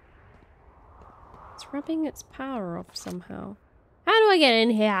 it's rubbing its power off somehow. How do I get in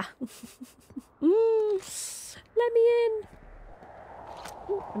here? Let me in.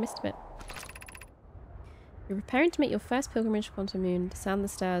 Ooh, I missed a bit. You're preparing to make your first pilgrimage to Quantum Moon. Descend the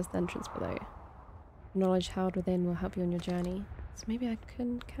stairs, the entrance below. The knowledge held within will help you on your journey. So maybe I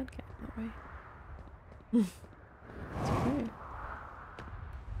can get that way. I don't know.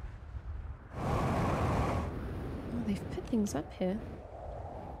 Oh, they've put things up here.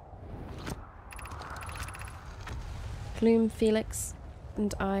 Gloom, Felix,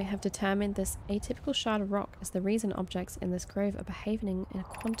 and I have determined this atypical shard of rock is the reason objects in this grove are behaving in a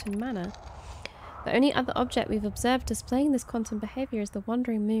quantum manner. The only other object we've observed displaying this quantum behavior is the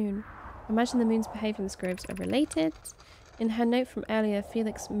wandering moon. Imagine the moon's behavior in these groves are related. In her note from earlier,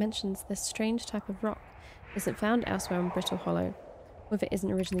 Felix mentions this strange type of rock isn't found elsewhere on Brittle Hollow, or if it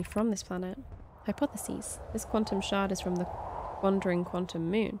isn't originally from this planet. Hypotheses. This quantum shard is from the wandering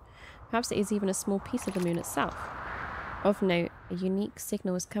quantum moon. Perhaps it is even a small piece of the moon itself. Of note, a unique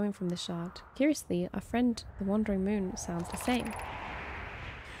signal is coming from the shard. Curiously, our friend, the wandering moon, sounds the same.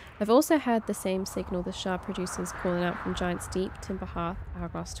 I've also heard the same signal the shard produces calling out from Giant's Deep, Timber Hearth,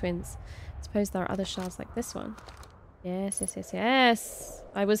 Hourglass Twins. I suppose there are other shards like this one. Yes, yes, yes, yes.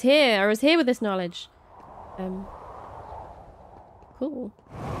 I was here with this knowledge. Cool.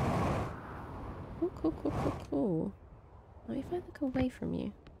 Cool. What if I look away from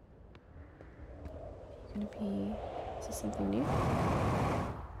you? Gonna be... Is this something new?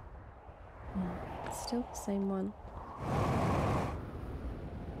 It's still the same one.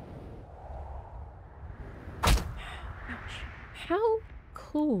 Ouch. How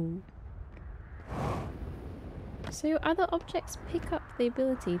cool. So other objects pick up the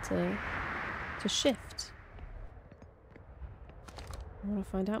ability to shift. I want to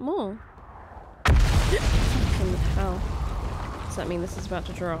find out more. Fucking hell. Does that mean this is about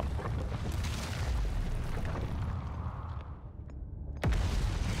to drop?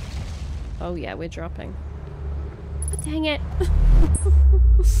 Oh yeah, we're dropping. Oh, dang it!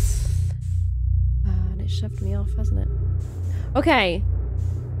 And it shoved me off, hasn't it? Okay.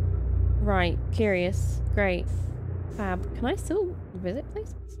 Right, curious. Great. Fab. Can I still visit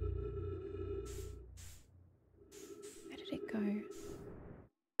places? Where did it go?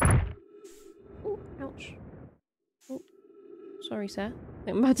 Oh, ouch. Oh, sorry, sir. I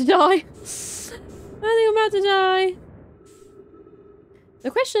think I'm about to die. I think I'm about to die. The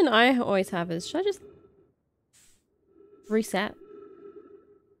question I always have is, should I just reset?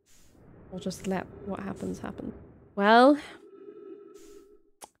 Or just let what happens happen? Well,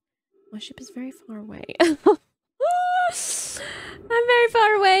 my ship is very far away. I'm very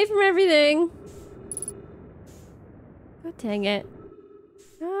far away from everything. God dang it.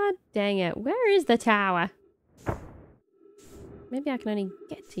 God dang it. Where is the tower? Maybe I can only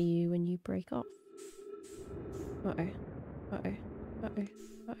get to you when you break off. Uh-oh. Uh-oh. Uh-oh.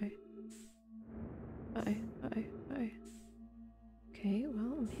 Uh-oh. Uh-oh. Uh-oh. Uh-oh. Okay,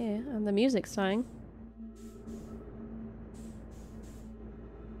 well, I'm here, and the music's dying.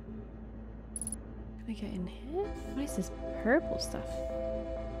 Can I get in here? What is this purple stuff?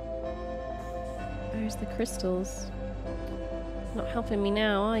 Where's the crystals? Not helping me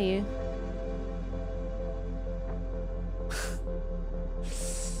now, are you?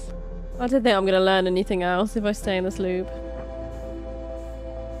 I don't think I'm gonna learn anything else if I stay in this loop.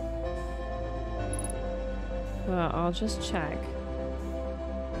 Well, I'll just check.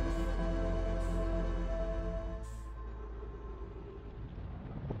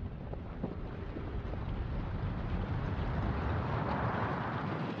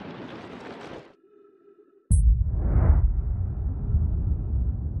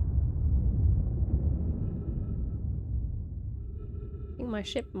 I think my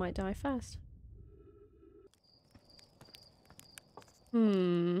ship might die first.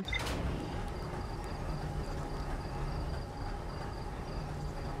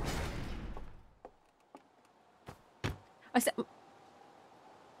 I said...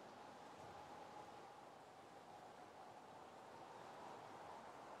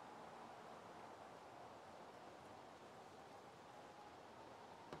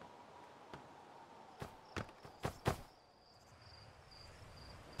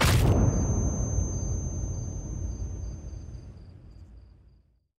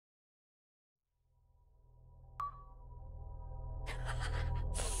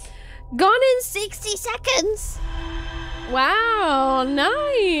 Gone in 60 seconds! Wow,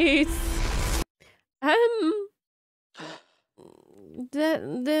 nice!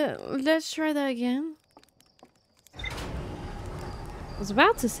 Let's try that again. I was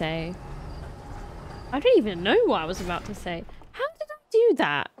about to say... I don't even know what I was about to say. How did I do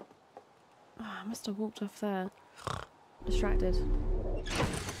that? Oh, I must have walked off there. Distracted.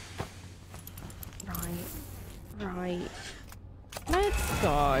 Right. Let's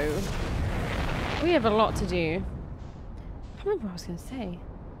go. We have a lot to do. I can't remember what I was going to say.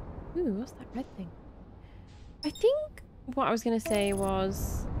 Ooh, what's that red thing? I think what I was going to say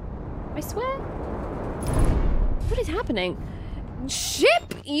was... I swear... What is happening?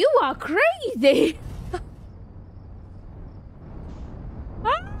 Ship, you are crazy!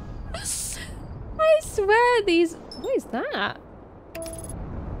 I swear these... What is that?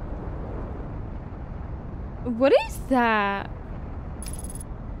 What is that?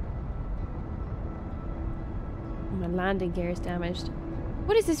 My landing gear is damaged.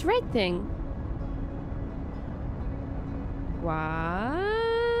 What is this red thing? What?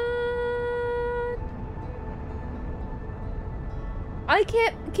 I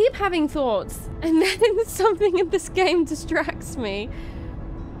keep having thoughts, and then something in this game distracts me.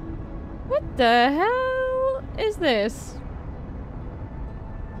 What the hell is this?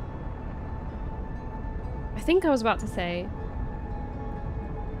 I think I was about to say,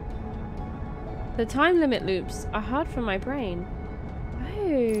 the time limit loops are hard for my brain.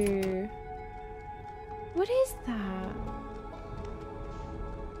 Oh. What is that?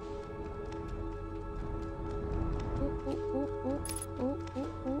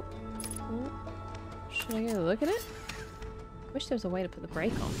 Should I go look at it? I wish there was a way to put the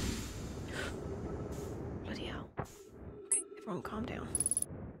brake on. Bloody hell. Okay, everyone calm down.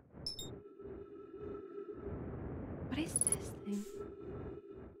 What is this thing?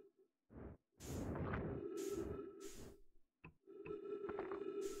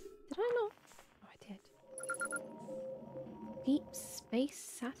 Did I not? Oh, I did. Deep space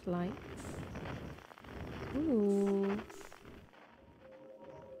satellites. Ooh.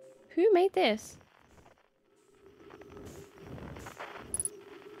 Who made this?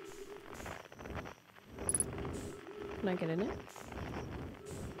 Can I get in it?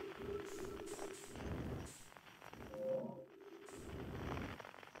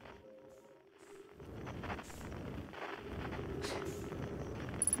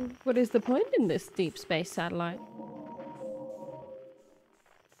 What is the point in this deep space satellite?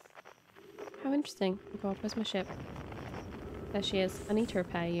 How interesting. Oh god, where's my ship? There she is. I need to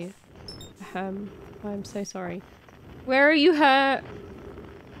repair you. I'm so sorry. Where are you hurt?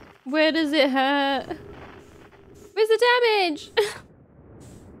 Where does it hurt? Where's the damage?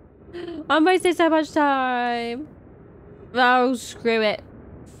 I'm wasting so much time. Oh, screw it.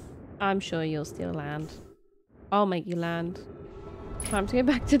 I'm sure you'll still land. I'll make you land. Time to go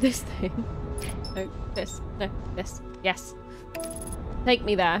back to this thing. No, this. No, this. Yes. Take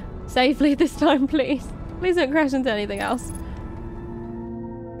me there. Safely this time, please. Please don't crash into anything else.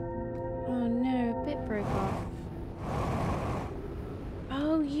 Oh no, a bit broke off.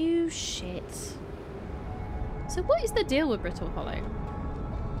 Oh, you shit. So what is the deal with Brittle Hollow?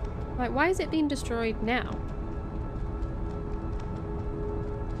 Like, why is it being destroyed now?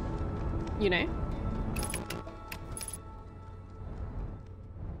 You know?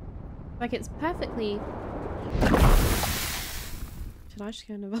 Like, it's perfectly... Should I just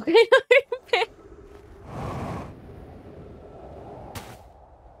go in a volcano pit? I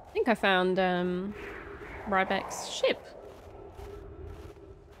think I found, Rybeck's ship.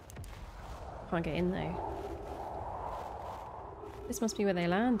 Can't get in though. This must be where they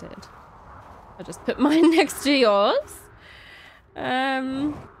landed. I'll just put mine next to yours.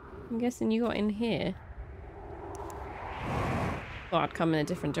 I'm guessing you got in here. Thought I'd come in a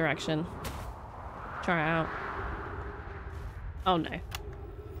different direction. Try it out. Oh no.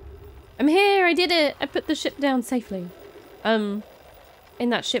 I'm here! I did it! I put the ship down safely. And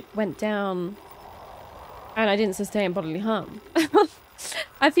that ship went down and I didn't sustain bodily harm.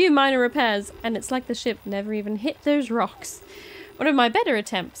 A few minor repairs and it's like the ship never even hit those rocks. One of my better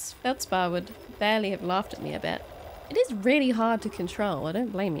attempts. Feldspar would barely have laughed at me a bit. It is really hard to control, I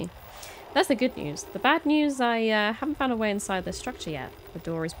don't blame you. That's the good news. The bad news, I haven't found a way inside the structure yet. The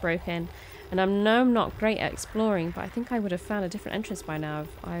door is broken, and I know I'm not great at exploring, but I think I would have found a different entrance by now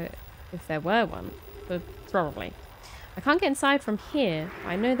if there were one. But probably. I can't get inside from here, but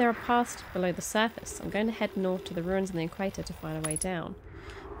I know there are paths below the surface. I'm going to head north to the ruins in the equator to find a way down.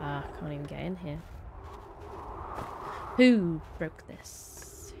 I can't even get in here. Who broke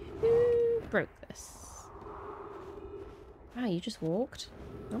this? Who broke this? Ah, you just walked?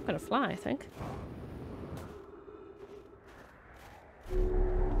 I'm gonna fly, I think.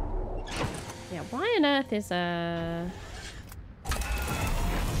 Yeah, why on earth is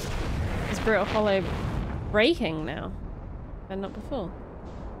Brittle Hollow breaking now? And not before.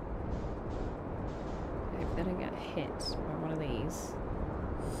 I hope they don't get hit by one of these.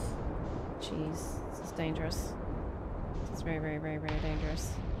 Jeez, this is dangerous. This is very, very, very, very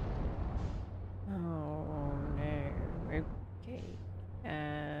dangerous. Oh no. Okay.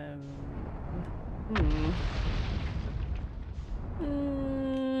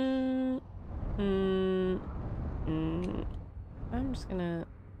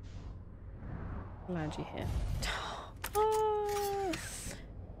 Glad you're here. Oh,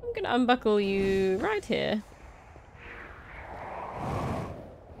 I'm gonna unbuckle you right here.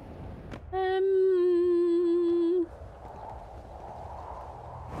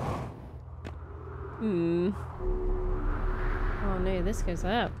 Oh no, this goes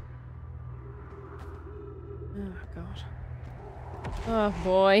up. Oh god. Oh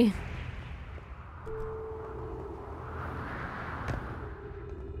boy.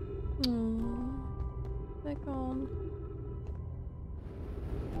 They're gone.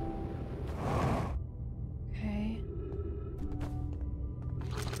 Okay.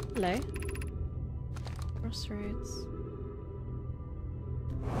 Hello. Crossroads.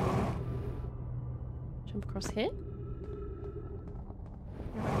 Jump across here?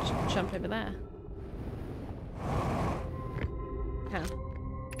 Or I should jump over there. Can.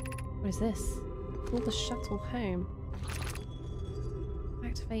 What is this? Pull the shuttle home.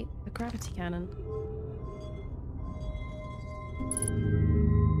 Activate the gravity cannon.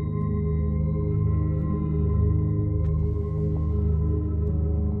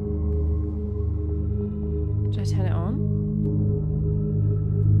 Did I turn it on?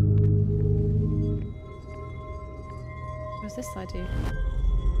 What does this side do?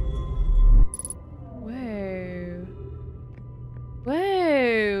 Whoa.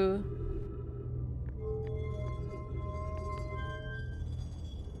 Whoa!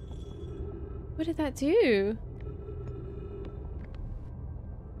 What did that do?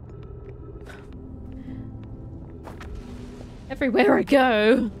 Everywhere I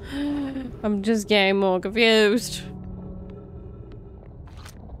go, I'm just getting more confused.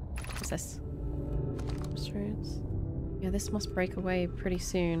 What's this? Crossroads. Yeah, this must break away pretty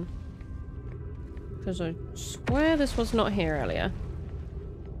soon. Because I swear this was not here earlier.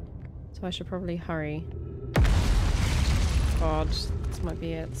 So I should probably hurry. God, this might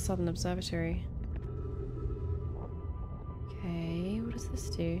be at the Southern Observatory. Okay, what does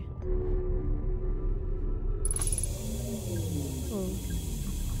this do? Ooh.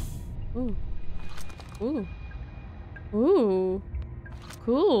 Ooh. Ooh. Ooh.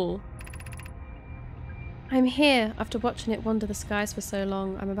 Cool. I'm here. After watching it wander the skies for so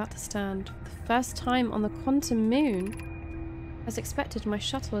long, I'm about to stand for the first time on the quantum moon. As expected, my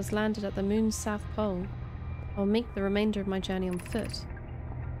shuttle has landed at the moon's south pole. I'll make the remainder of my journey on foot.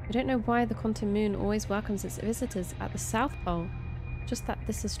 I don't know why the quantum moon always welcomes its visitors at the south pole, just that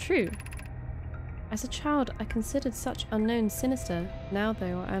this is true. As a child, I considered such unknowns sinister. Now,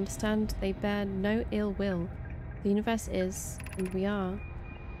 though, I understand they bear no ill will. The universe is, and we are.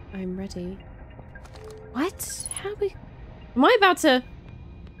 I am ready. What? How we... Am I about to...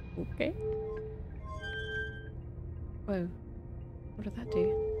 Okay. Whoa. What did that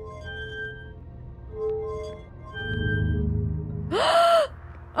do?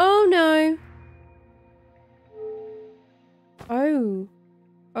 Oh no! Oh.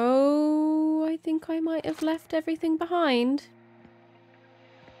 Oh, I think I might have left everything behind.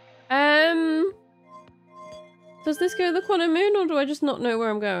 Does this go to the quantum moon, or do I just not know where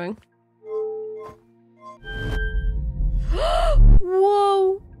I'm going?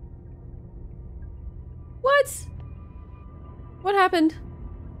 Whoa! What? What happened?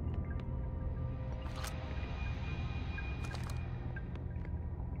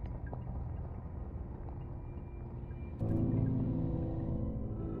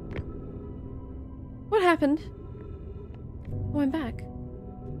 What happened? Oh, I'm back.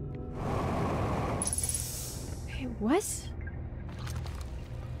 Okay, what?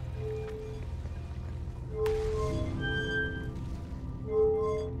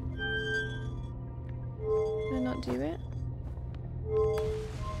 Did I not do it?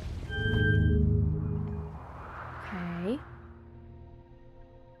 Okay.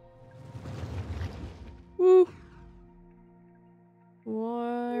 Woo.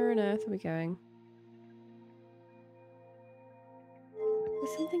 Where on earth are we going?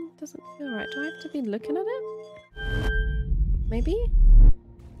 Something doesn't feel right. Do I have to be looking at it? Maybe? It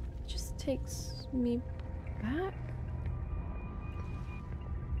just takes me back?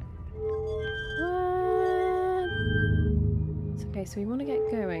 What? It's okay, so we want to get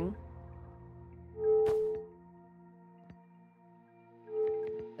going.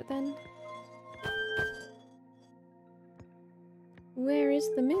 But then... where is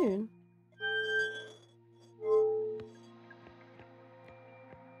the moon?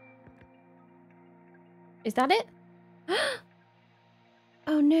 Is that it?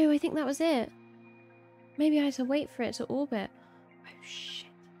 Oh no, I think that was it. Maybe I had to wait for it to orbit. Oh shit.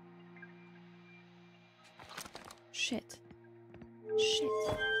 Shit. Shit.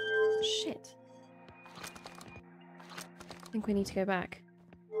 Shit. I think we need to go back.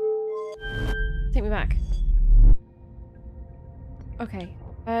 Take me back. Okay.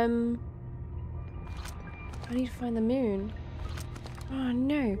 I need to find the moon. Oh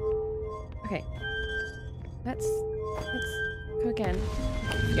no. Okay. Let's go again.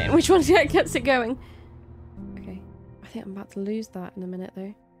 Again. Which one gets it going? Okay. I think I'm about to lose that in a minute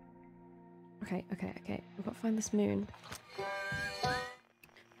though. Okay. I've got to find this moon.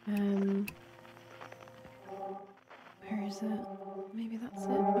 Where is it? Maybe that's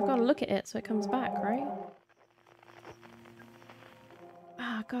it. I've got to look at it so it comes back, right?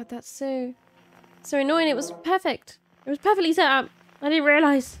 Ah, God, that's so annoying. It was perfect. It was perfectly set up. I didn't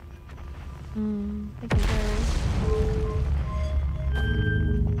realise. I'm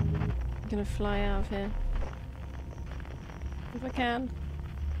gonna fly out of here. If I can.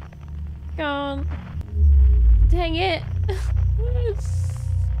 Can't. Dang it.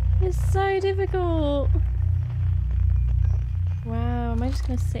 It's so difficult. Wow, am I just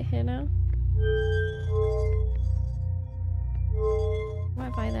gonna sit here now? Why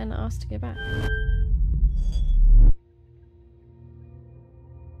have I then asked to go back?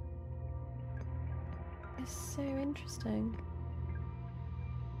 It's so interesting.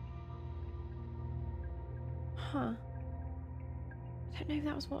 Huh. I don't know if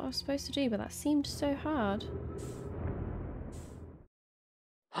that was what I was supposed to do, but that seemed so hard.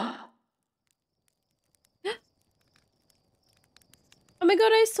 Oh my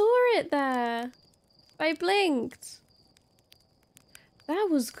god, I saw it there! I blinked. That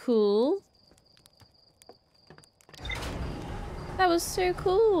was cool. That was so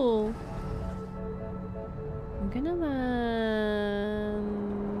cool. I'm gonna land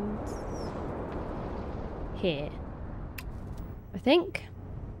here. I think.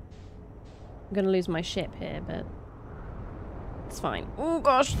 I'm gonna lose my ship here, but it's fine. Oh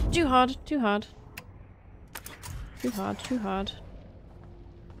gosh, too hard, too hard. Too hard, too hard.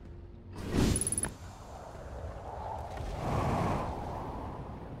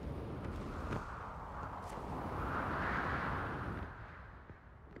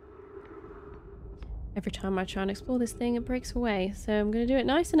 Every time I try and explore this thing, it breaks away. So I'm going to do it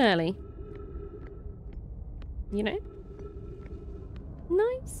nice and early. You know?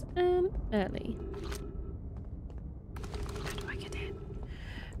 Nice and early. How do I get in?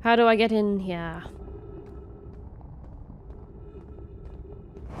 How do I get in here?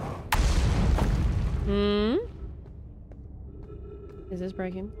 Is this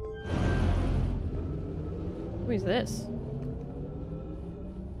breaking? Who is this?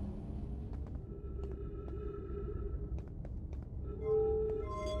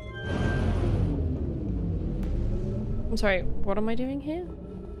 I'm sorry, what am I doing here?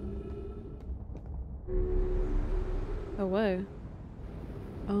 Oh, whoa.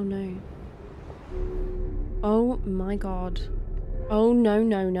 Oh, no. Oh, my God. Oh, no,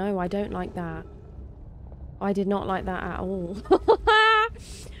 no, no. I don't like that. I did not like that at all.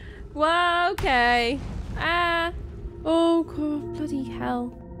 Well, okay. Ah. Oh, God. Bloody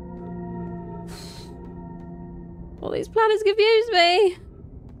hell. All these planets confuse me.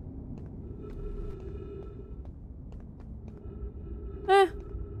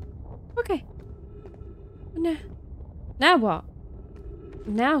 Okay. No. Now what?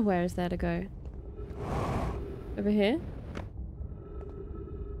 Now where is there to go? Over here?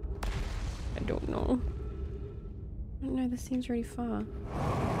 I don't know. I don't know, this seems really far.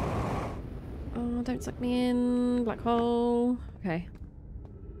 Oh, don't suck me in. Black hole. Okay.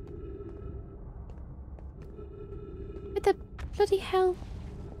 What the bloody hell?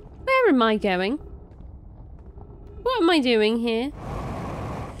 Where am I going? What am I doing here?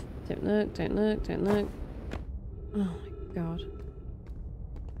 Don't look, don't look, don't look. Oh my god.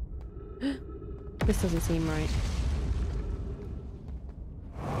 This doesn't seem right.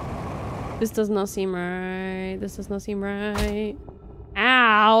 This does not seem right. This does not seem right.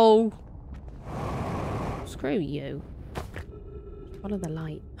 Ow! Screw you. Follow the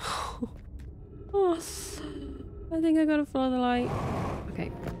light. Oh, I think I gotta follow the light.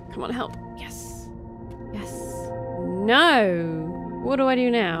 Okay, come on, help. Yes. Yes. No! What do I do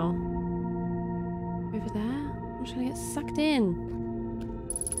now? Over there? I'm just gonna get sucked in.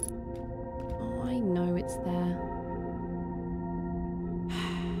 Oh, I know it's there.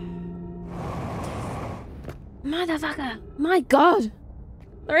 Motherfucker! My god!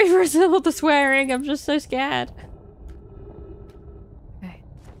 Sorry for all the swearing, I'm just so scared. Okay.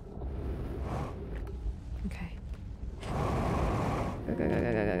 Okay. Go, go, go,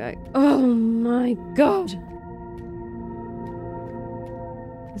 go, go, go, go. Oh my god!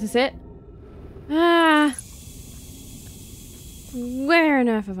 Is this it? Ah! Where on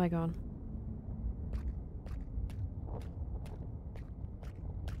earth have I gone?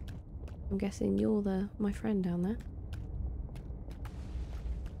 I'm guessing you're my friend down there.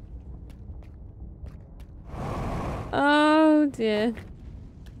 Oh dear.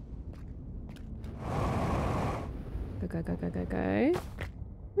 Go, go, go, go, go, go.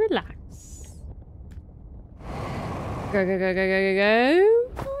 Relax. Go, go, go, go, go, go,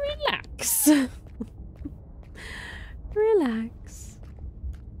 go. Relax. Relax.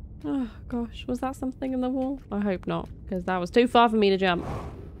 Oh gosh, was that something in the wall? I hope not, because that was too far for me to jump.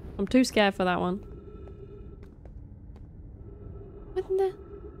 I'm too scared for that one. What in the...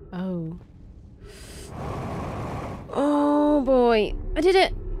 Oh. Oh boy. I did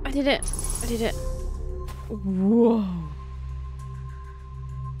it. I did it. I did it. Whoa.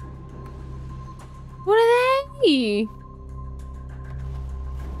 What are they?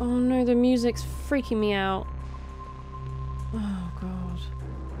 Oh no, the music's freaking me out. Oh god.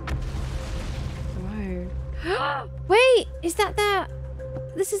 Whoa. Wait, is that?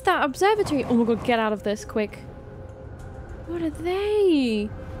 This is that observatory. Oh my god, get out of this quick. What are they?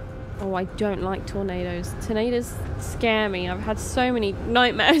 Oh, I don't like tornadoes. Tornadoes scare me. I've had so many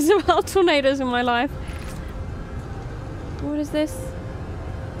nightmares about tornadoes in my life. What is this?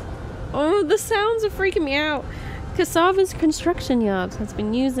 Oh, the sounds are freaking me out. Cassava's construction yard has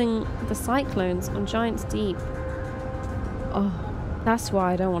been using the cyclones on Giant's Deep. Oh, that's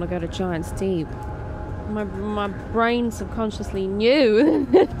why I don't want to go to Giant's Deep. My brain subconsciously knew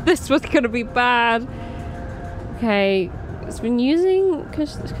this was going to be bad. Okay. It's been using...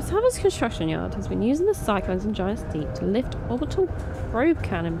 Cassava's construction yard has been using the cyclones in Giant's Deep to lift orbital probe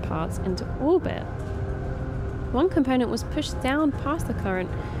cannon parts into orbit. One component was pushed down past the current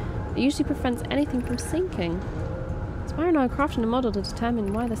that usually prevents anything from sinking. Spyro and I are crafting a model to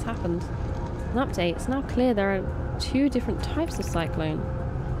determine why this happened. An update, it's now clear there are two different types of cyclone.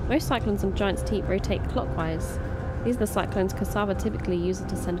 Most cyclones on Giant's Deep rotate clockwise. These are the cyclones Cassava typically uses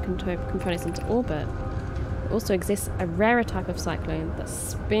to send components into orbit. There also exists a rarer type of cyclone that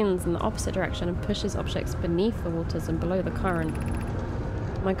spins in the opposite direction and pushes objects beneath the waters and below the current.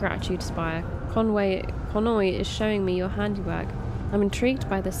 My gratitude, Spire. Connoy is showing me your handiwork. I'm intrigued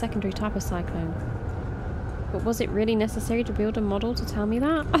by the secondary type of cyclone. But was it really necessary to build a model to tell me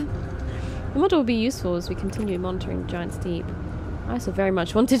that? The model will be useful as we continue monitoring Giant's Deep. I so very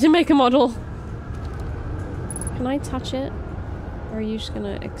much wanted to make a model. Can I touch it? Or are you just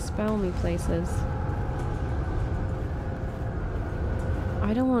gonna expel me places?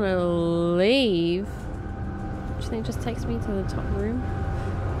 I don't want to leave. Do you think it just takes me to the top room?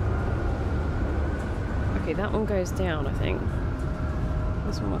 Okay, that one goes down, I think.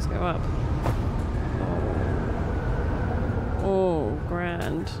 This one must go up. Oh,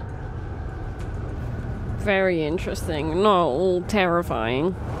 grand. Very interesting. Not all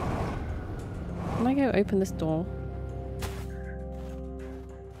terrifying. Can I go open this door?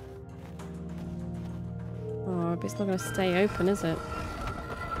 Oh, but it's not going to stay open, is it?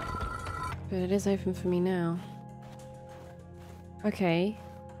 But it is open for me now. Okay.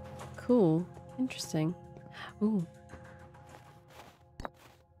 Cool. Interesting. Ooh.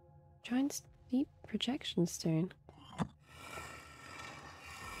 Giant's Deep projection stone.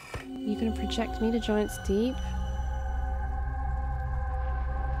 You gonna project me to Giant's Deep?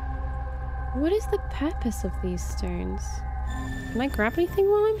 What is the purpose of these stones? Can I grab anything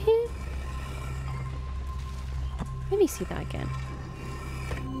while I'm here? Let me see that again.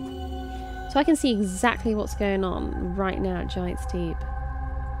 So I can see exactly what's going on right now at Giant's Deep.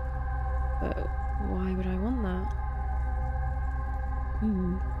 But why would I want that?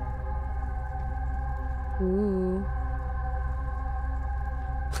 Ooh.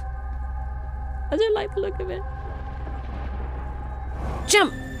 I don't like the look of it.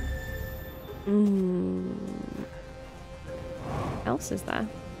 Jump! What else is there?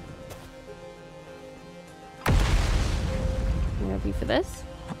 Can I help you for this?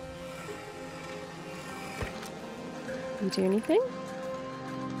 Can you do anything?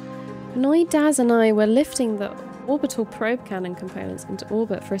 Noi, Daz and I were lifting the orbital probe cannon components into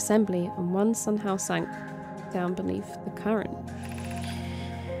orbit for assembly, and one somehow sank down beneath the current.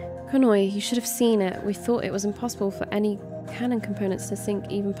 Connoy, you should have seen it. We thought it was impossible for any cannon components to sink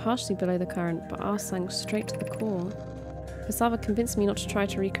even partially below the current, but ours sank straight to the core. Cassava convinced me not to try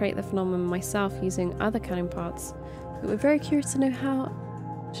to recreate the phenomenon myself using other cannon parts, but we're very curious to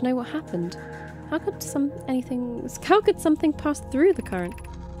know what happened. How could something pass through the current?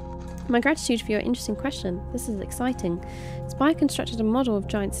 My gratitude for your interesting question. This is exciting. Spire constructed a model of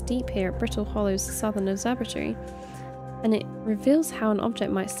Giant's Deep here at Brittle Hollow's Southern Observatory, and it reveals how an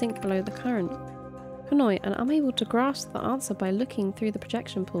object might sink below the current. Connoy, and I'm able to grasp the answer by looking through the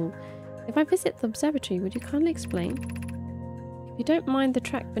projection pool. If I visit the observatory, would you kindly explain? If you don't mind the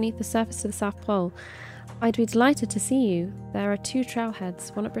trek beneath the surface to the South Pole, I'd be delighted to see you. There are 2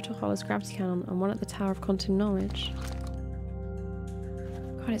 trailheads, one at Brittle Hollow's gravity cannon and one at the Tower of Quantum Knowledge.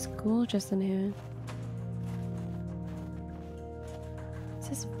 God, it's gorgeous in here. This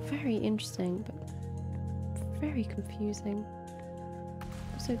is very interesting, but very confusing.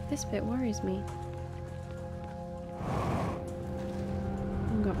 Also, this bit worries me.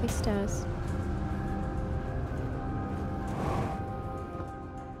 I've got these stairs.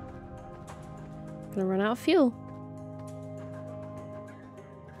 Gonna run out of fuel.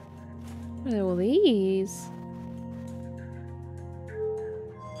 What are all these?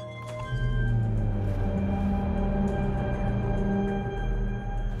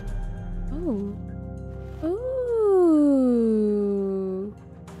 Oh. Ooh.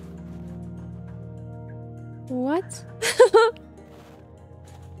 What?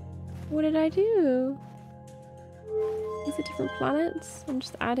 What did I do? These are different planets. I'm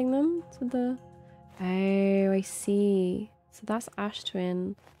just adding them to the... Oh, I see. So that's Ash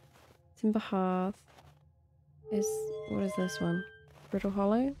Twin. Timber Hearth. Is... What is this one? Brittle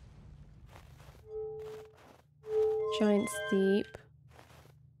Hollow? Giant Steep.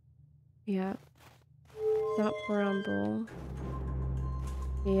 Yep. That Bramble.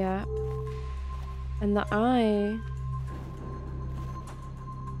 Yep. And the eye.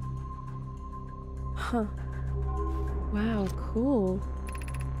 Huh. Wow, cool.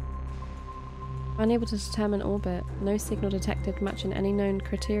 Unable to determine orbit. No signal detected matching any known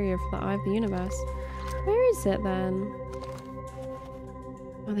criteria for the eye of the universe. Where is it then?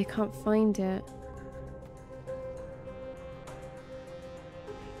 Oh, they can't find it. Do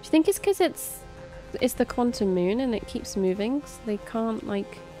you think it's because it's the quantum moon and it keeps moving, so they can't,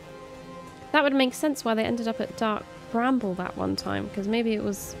 like... That would make sense why they ended up at Dark Bramble that one time, because maybe it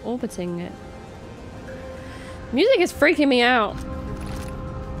was orbiting it. Music is freaking me out!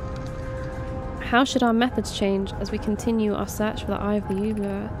 How should our methods change as we continue our search for the eye of the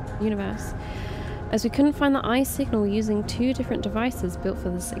universe? As we couldn't find the eye signal using 2 different devices built for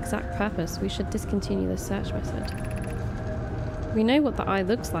this exact purpose, we should discontinue the search method. We know what the eye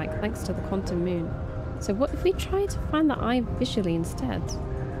looks like thanks to the quantum moon. So what if we try to find the eye visually instead?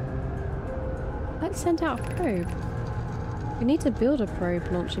 Let's send out a probe. We need to build a probe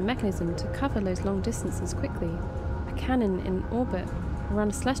launching mechanism to cover those long distances quickly. A cannon in orbit around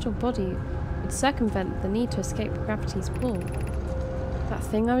a celestial body would circumvent the need to escape gravity's pull. That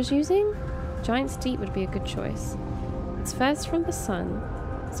thing I was using? Giant Steep would be a good choice. It's furthest from the sun,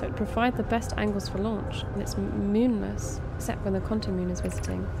 so it would provide the best angles for launch, and it's moonless, except when the quantum moon is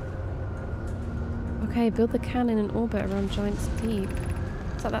visiting. Okay, build the cannon in orbit around Giant Steep.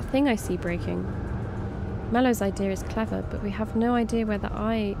 Is that thing I see breaking? Mellow's idea is clever, but we have no idea where the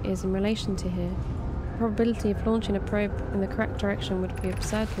eye is in relation to here. The probability of launching a probe in the correct direction would be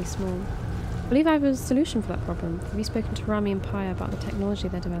absurdly small. I believe I have a solution for that problem. Have you spoken to Rami and Pi about the technology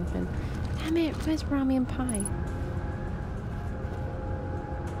they're developing? Damn it, where's Rami and Pi?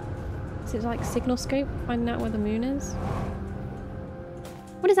 Is it like signal scope, finding out where the moon is?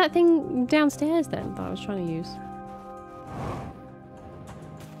 What is that thing downstairs then that I was trying to use?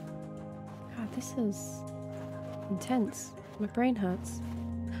 God, this is intense. My brain hurts.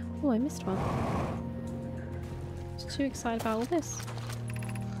 Oh, I missed one. Just too excited about all this.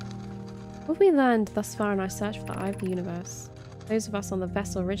 What have we learned thus far in our search for the eye of the universe? Those of us on the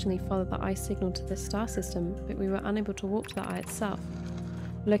vessel originally followed the eye signal to this star system, but we were unable to walk to the eye itself.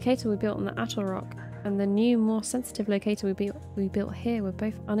 The locator we built on the Atoll Rock and the new, more sensitive locator we built here were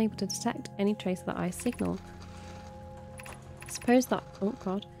both unable to detect any trace of the eye signal. Suppose the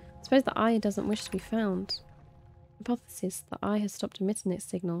eye doesn't wish to be found. Hypothesis: the eye has stopped emitting its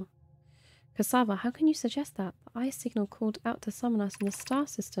signal. Cassava, how can you suggest that? The eye signal called out to summon us in the star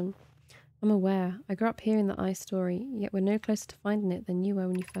system. I'm aware. I grew up hearing the eye story, yet we're no closer to finding it than you were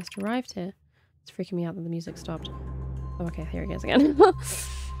when you first arrived here. It's freaking me out that the music stopped. Oh, okay, here it goes again.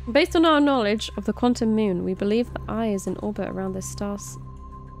 Based on our knowledge of the quantum moon, we believe the eye is in orbit around this star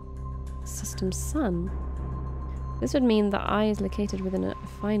system's sun. This would mean the eye is located within a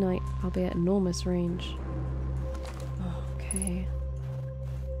finite, albeit enormous, range. Okay.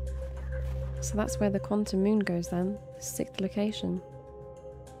 So that's where the quantum moon goes then, the 6th location.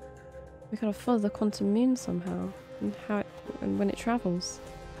 We gotta follow the quantum moon somehow, and when it travels.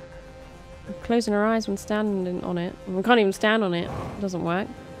 We're closing our eyes when standing on it. We can't even stand on it. It doesn't work.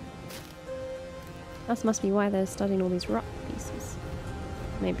 That must be why they're studying all these rock pieces.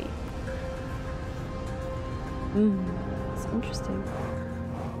 Maybe. It's interesting.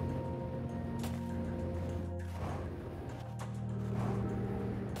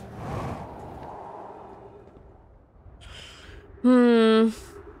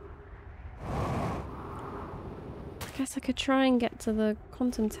 guess I could try and get to the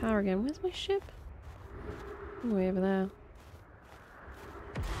quantum tower again. Where's my ship? Way over there.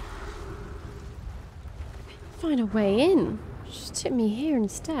 Find a way in. Just took me here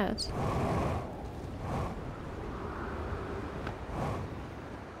instead.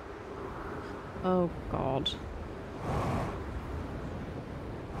 Oh god.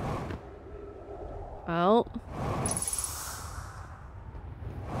 Well.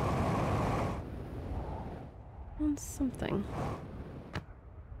 On something.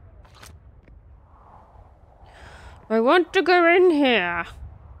 I want to go in here.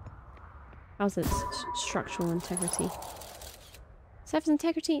 How's its structural integrity? Surface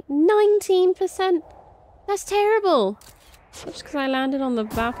integrity, 19%. That's terrible. Just because I landed on the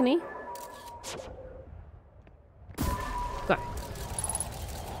balcony. Go.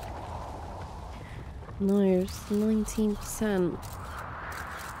 No, it's 19%.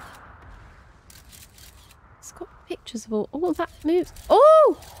 It's got pictures of all that moves.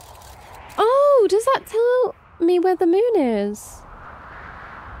 Oh! Oh, does that tell me where the moon is?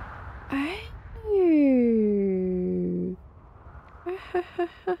 Oh.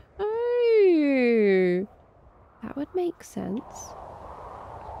 Oh. That would make sense.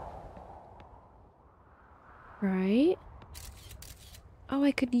 Right? Oh,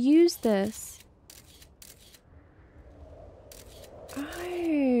 I could use this.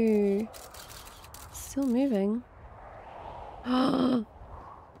 Oh. Still moving.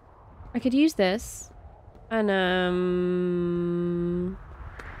 I could use this. And,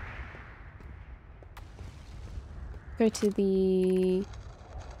 go to the...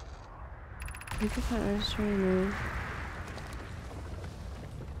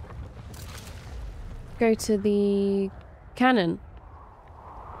 Go to the cannon.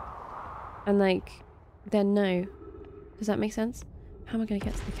 And, like, then no. Does that make sense? How am I going to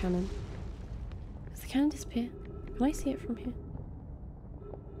get to the cannon? Does the cannon disappear? Can I see it from here?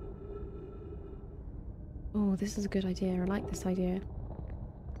 Oh, this is a good idea. I like this idea.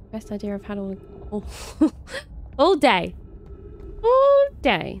 Best idea I've had all all day. All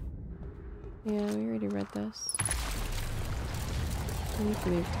day. Yeah, we already read this. We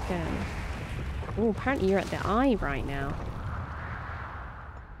moved again. Oh, apparently you're at the eye right now.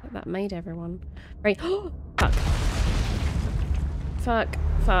 That made everyone. Right. Oh, fuck. Fuck.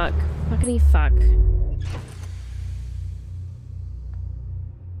 Fuck. Fuckity fuck.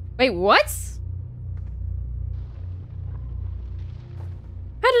 Wait, what?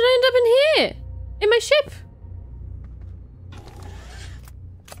 How did I end up in here? In my ship?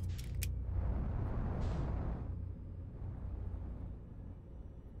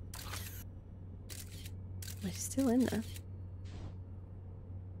 Am I still in there?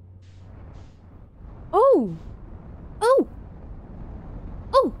 Oh! Oh!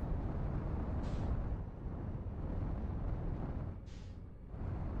 Oh!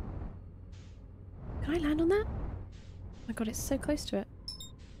 Can I land on that? Oh my god, it's so close to it.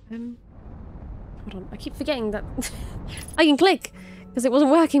 Hold on, I keep forgetting that I can click because it wasn't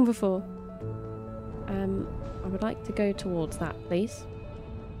working before. I would like to go towards that, please.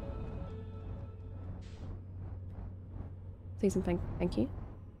 Please and thank you.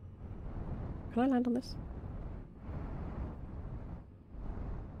 Can I land on this?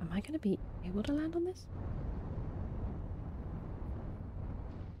 Am I going to be able to land on this?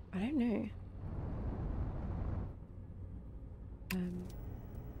 I don't know.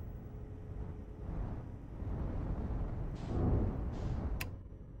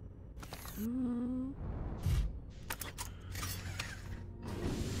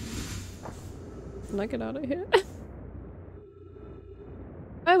 Can I get out of here?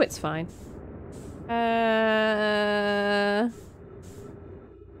 Oh, it's fine. Can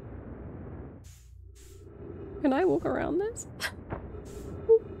I walk around this?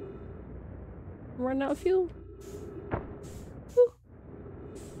 I'm running out of fuel. Ooh.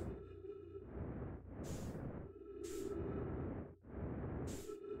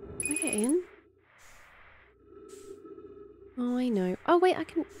 Can I get in? Oh, I know. Oh, wait, I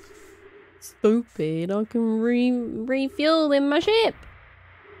can... Stupid. I can refuel in my ship.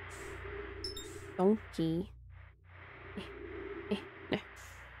 Donkey. No.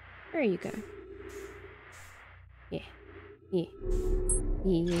 There you go. Yeah. Yeah.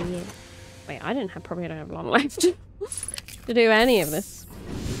 Yeah. Wait, probably don't have long left to do any of this.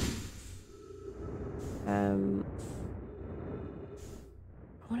 I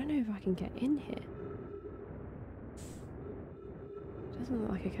want to know if I can get in here. Doesn't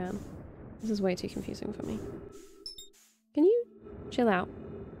look like I can. This is way too confusing for me. Can you chill out,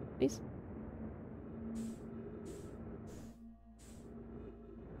 please?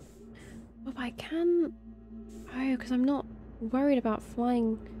 Oh, but I can Oh, because I'm not worried about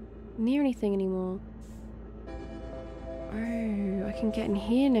flying near anything anymore. Oh, I can get in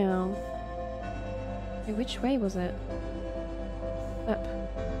here now. Wait, which way was it? Up.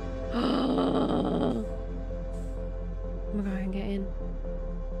 Oh my god, I can get in.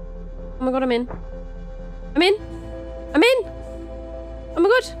 Oh my god, I'm in. I'm in! I'm in! Oh my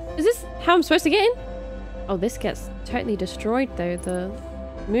god! Is this how I'm supposed to get in? Oh, this gets totally destroyed though, the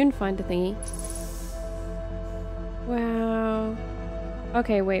moon finder thingy. Wow.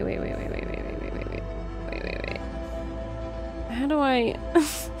 Okay, wait. How do I...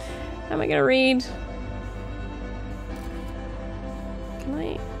 how am I gonna read? Can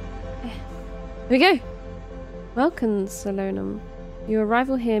I... Here we go! Welcome, Solonum. Your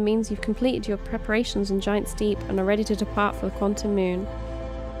arrival here means you've completed your preparations in Giant's Deep and are ready to depart for the Quantum Moon.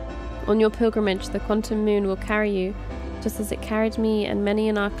 On your pilgrimage, the Quantum Moon will carry you, just as it carried me and many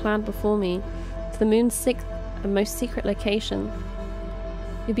in our clan before me, to the moon's sixth and most secret location.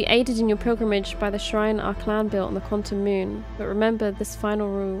 You'll be aided in your pilgrimage by the shrine our clan built on the Quantum Moon, but remember this final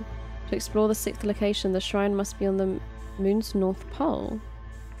rule. To explore the sixth location, the shrine must be on the moon's north pole.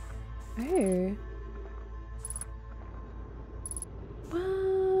 Oh.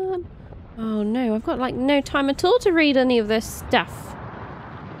 What? Oh no, I've got like no time at all to read any of this stuff.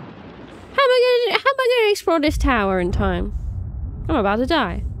 How am I gonna explore this tower in time? I'm about to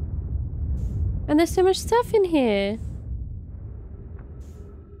die. And there's so much stuff in here.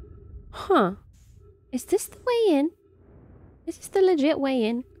 Huh. Is this the way in? Is this the legit way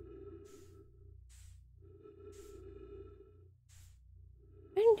in?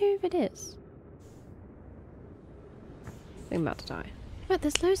 I don't know if it is. I think I'm about to die. But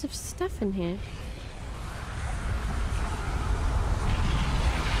there's loads of stuff in here.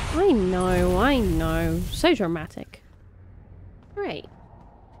 I know. So dramatic. Great.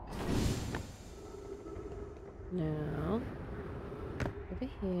 Now, over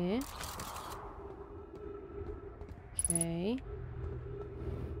here. Okay.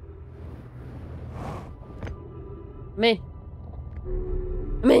 I'm in.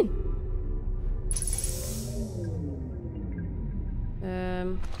 I'm in.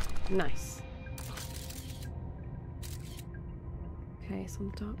 Nice. Okay,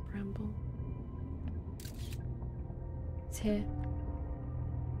 some dark bramble. It's here.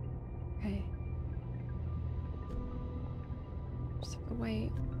 Okay. Just have to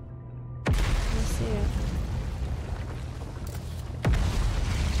wait. I see it.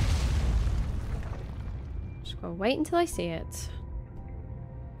 Just gotta wait until I see it.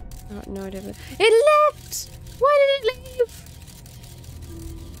 I have no idea. It left! Why did it leave?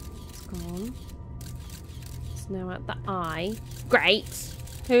 It's gone. It's now at the eye. Great.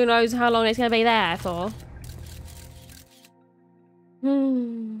 Who knows how long it's gonna be there for?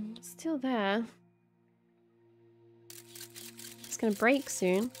 Still there. It's gonna break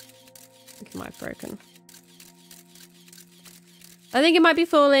soon. I think it might have broken. I think it might be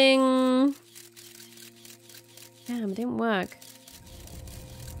falling. Damn, it didn't work.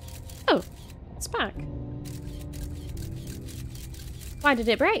 Oh, it's back. Why did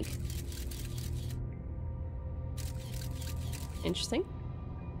it break? Interesting.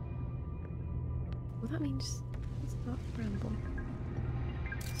 Well, that means it's not bramble.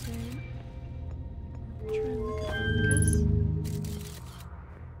 So, I'll try and look at that, I guess.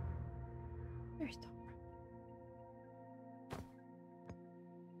 Where's that bramble?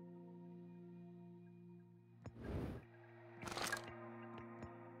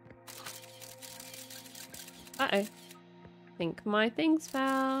 Uh-oh. Think my thing's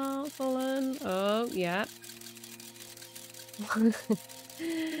fallen. Oh, yeah.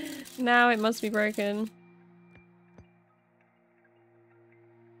 Now it must be broken.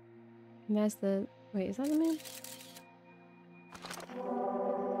 And there's the... Wait, is that the moon?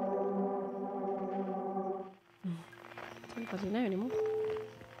 I don't bloody know anymore.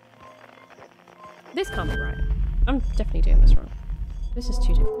 This can't be right. I'm definitely doing this wrong. This is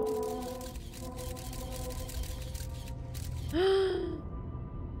too difficult.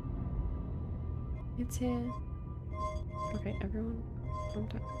 It's here. Okay, everyone. Calm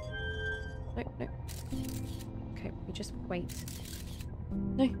down. No. Okay, we just wait.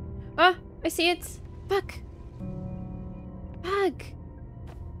 No. Ah! I see it! Fuck! Fuck!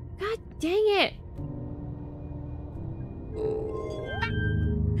 God dang it!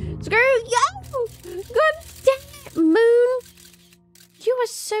 Screw you! God dang it, Moon! You are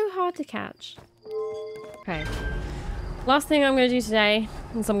so hard to catch. Okay. Last thing I'm gonna do today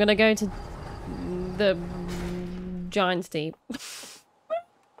is I'm gonna go to the Giant's Deep.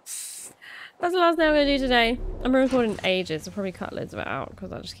 That's the last thing I'm going to do today. I've been recording ages. I'll probably cut loads of it out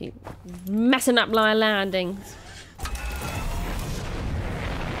because I just keep messing up my landings.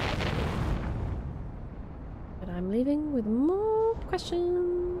 But I'm leaving with more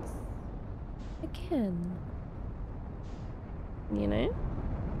questions. Again. You know?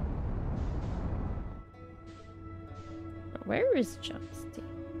 Where is Justy?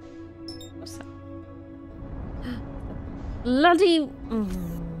 What's that? Bloody...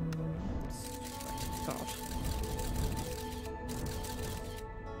 God.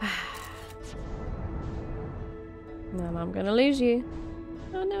 No, I'm gonna lose you.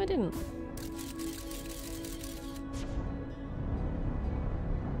 Oh, no, I didn't.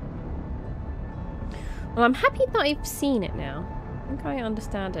 Well, I'm happy that I've seen it now. I think I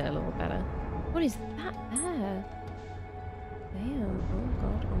understand it a little better. What is that there? Damn. Oh,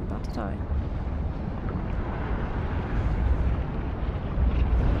 God. I'm about to die.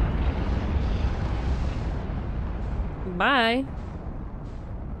 Bye.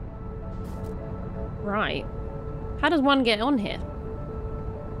 Right. How does one get on here?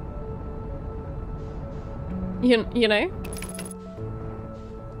 You know?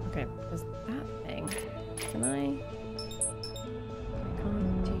 Okay, there's that thing. Can I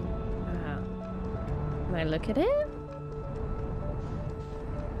can't do that. Can I look at it?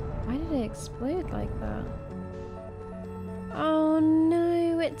 Why did it explode like that? Oh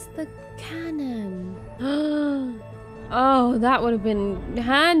no, it's the cannon. Oh, that would have been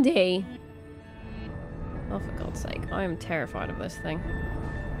handy. Oh, for God's sake. I am terrified of this thing.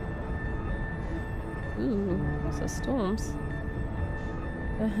 Ooh, lots of storms.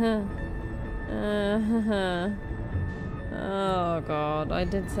 Oh, God. I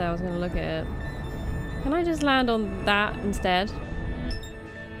did say I was going to look at it. Can I just land on that instead?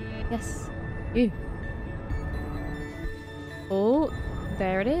 Yes. You. Oh,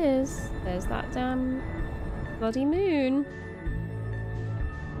 there it is. There's that damn bloody moon.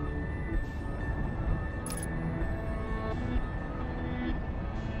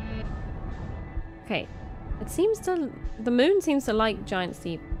 Okay, it seems to... The moon seems to like Giant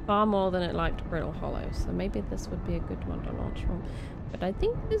Steep far more than it liked Brittle Hollow, so maybe this would be a good one to launch from. But I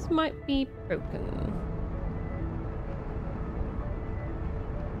think this might be broken.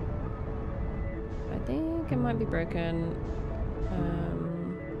 I think it might be broken.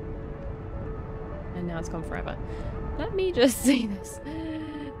 And now it's gone forever. Let me just see this.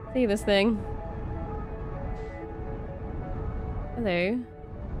 See this thing. Hello.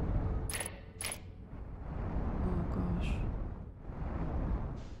 Oh gosh.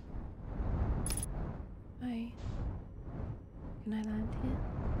 Hi. Can I land here?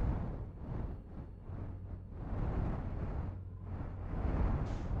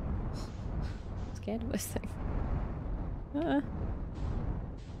 I'm scared of this thing. Oh no.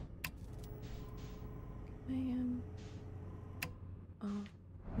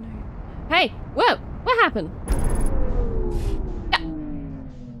 Hey! Whoa! What happened?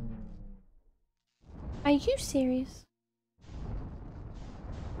 Are you serious?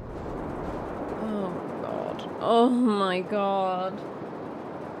 Oh God. Oh my God.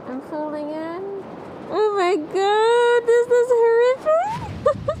 I'm falling in. Oh my God! This is horrific!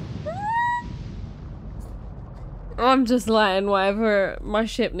 I'm just letting whatever my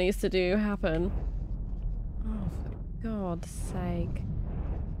ship needs to do happen. Oh, for God's sake.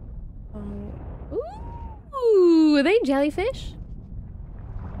 Oh. Ooh, are they jellyfish?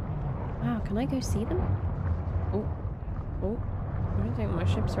 Wow, can I go see them? Oh. Oh. I don't think my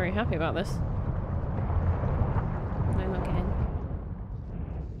ship's very happy about this. Can I not get in?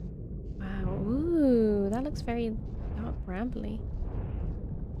 Wow. Ooh, that looks very dark brambly.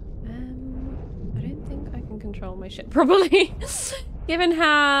 I don't think I can control my ship properly, given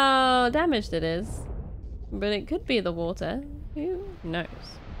how damaged it is. But it could be the water. Who knows?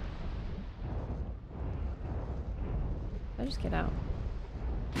 I'll just get out.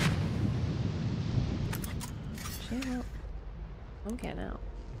 Chill out. I'm getting out.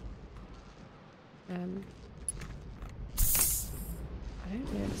 I don't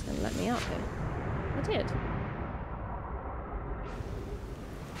know if it's going to let me out though. I did.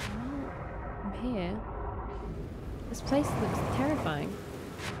 I'm here. This place looks terrifying.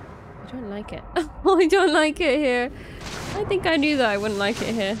 I don't like it. Oh, I don't like it here. I think I knew that I wouldn't like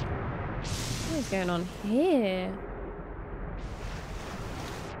it here. What is going on here?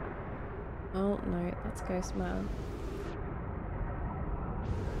 Oh no, that's Ghost Man.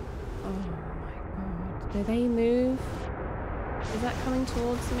 Oh my God. Do they move? Is that coming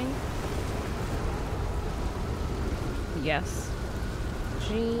towards me? Yes.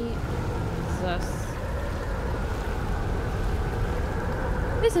 Jesus.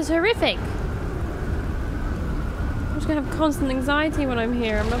 This is horrific. just gonna have constant anxiety when I'm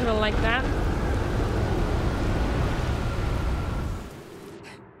here. I'm not gonna like that.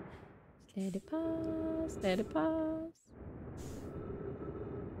 Let it pass, let it pass.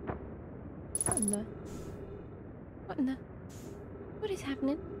 What in the? What in the? What is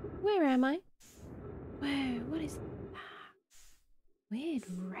happening? Where am I? Whoa, what is that? Weird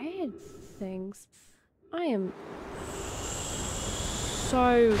red things. I am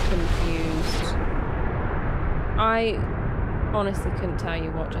so confused. I honestly couldn't tell you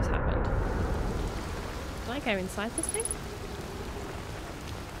what just happened. Can I go inside this thing?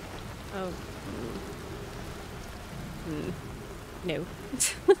 Oh. No.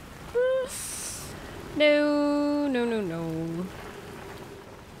 No, no, no, no.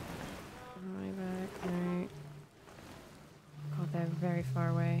 Right back, right. God, they're very far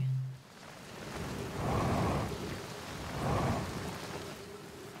away.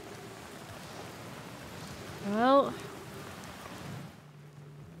 Well.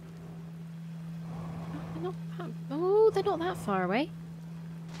 They're not that far away.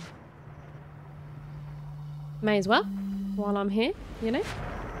 May as well, while I'm here, you know?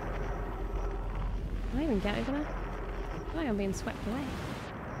 Can I even get over there? I feel like I'm being swept away.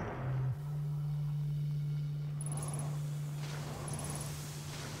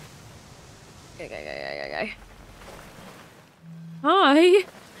 Go. Hi!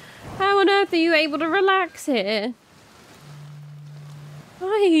 How on earth are you able to relax here?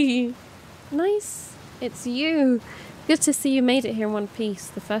 Hi! Nice. It's you. Good to see you made it here in one piece.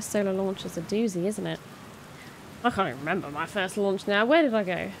 The first solar launch is a doozy, isn't it? I can't even remember my first launch now. Where did I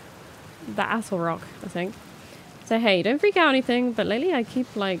go? The Athel Rock, I think. So hey, don't freak out or anything, but lately I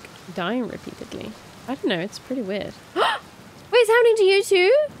keep, like, dying repeatedly. I don't know, it's pretty weird. Wait, it's happening to you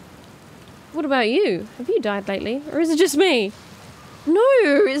too? What about you? Have you died lately? Or is it just me? No,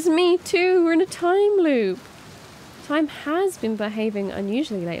 it's me too. We're in a time loop. Time has been behaving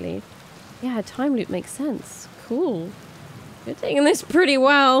unusually lately. Yeah, a time loop makes sense. Cool. You're taking this pretty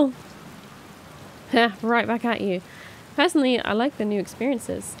well. Ha, right back at you. Personally, I like the new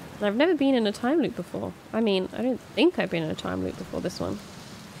experiences. I've never been in a time loop before. I mean, I don't think I've been in a time loop before this one.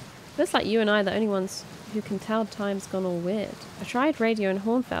 Looks like you and I are the only ones who can tell time's gone all weird. I tried radio and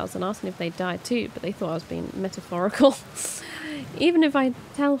hornfowls and asked them if they died too, but they thought I was being metaphorical. Even if I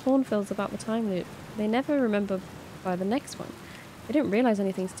tell hornfowls about the time loop, they never remember by the next one. They don't realise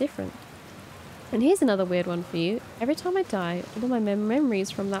anything's different. And here's another weird one for you. Every time I die, all of my memories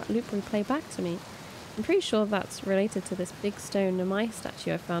from that loop replay back to me. I'm pretty sure that's related to this big stone Namai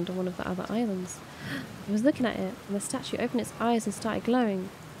statue I found on one of the other islands. I was looking at it, and the statue opened its eyes and started glowing.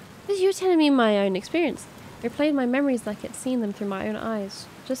 You're telling me my own experience. It replayed my memories like I'd seen them through my own eyes,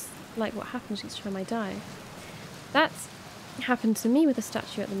 just like what happens each time I die. That's happened to me with a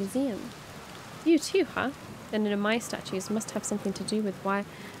statue at the museum. You too, huh? Then the Namai statues must have something to do with why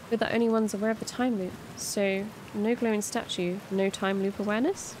we're the only ones aware of the time loop. So, no glowing statue, no time loop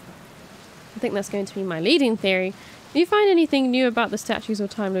awareness? I think that's going to be my leading theory. If you find anything new about the statues or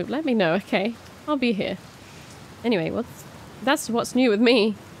time loop, let me know, okay? I'll be here. Anyway, that's what's new with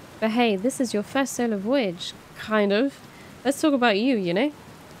me. But hey, this is your first solo voyage, kind of. Let's talk about you, you know?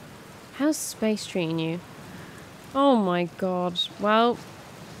 How's space treating you? Oh my god. Well,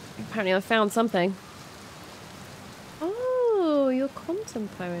 apparently I found something. Oh, your quantum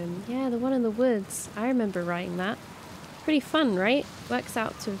poem. Yeah, the one in the woods. I remember writing that. Pretty fun, right? Works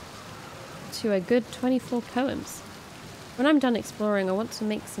out to a good 24 poems. When I'm done exploring, I want to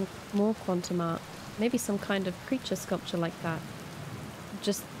make some more quantum art. Maybe some kind of creature sculpture like that.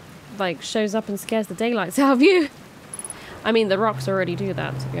 Just, like, shows up and scares the daylights out of you. I mean, the rocks already do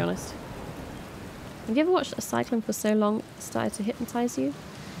that, to be honest. Have you ever watched a cyclone for so long it started to hypnotize you?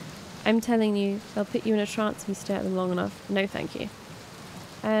 I'm telling you, they'll put you in a trance if you stare at them long enough. No, thank you.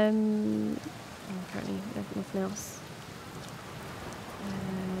 Apparently, nothing else.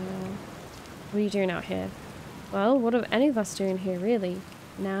 What are you doing out here? Well, what are any of us doing here, really?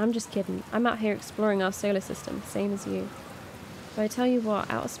 Nah, I'm just kidding. I'm out here exploring our solar system, same as you. But I tell you what,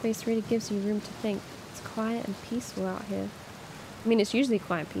 outer space really gives you room to think. It's quiet and peaceful out here. I mean, it's usually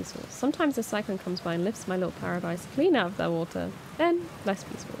quiet and peaceful. Sometimes a cyclone comes by and lifts my little paradise clean out of the water. Then, less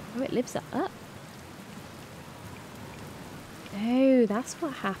peaceful. Oh, it lifts it up. Oh, that's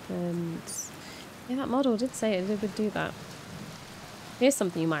what happened. Yeah, that model did say it would do that. Here's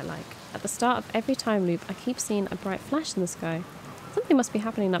something you might like. At the start of every time loop, I keep seeing a bright flash in the sky. Something must be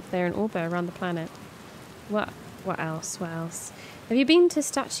happening up there in orbit around the planet. What else? What else? Have you been to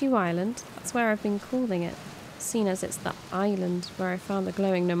Statue Island? That's where I've been calling it. Seen as it's the island where I found the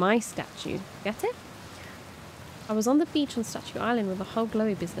glowing Nomai statue. Get it? I was on the beach on Statue Island when the whole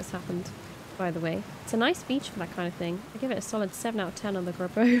glowy business happened. by the way. It's a nice beach for that kind of thing. I give it a solid 7 out of 10 on the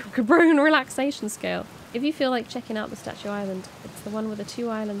Gabrone relaxation scale. If you feel like checking out the Statue Island, it's the one with the 2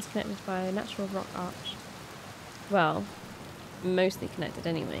 islands connected by a natural rock arch. Well, mostly connected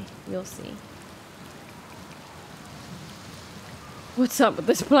anyway. You'll see. What's up with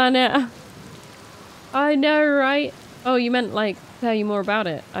this planet? I know, right? Oh, you meant like tell you more about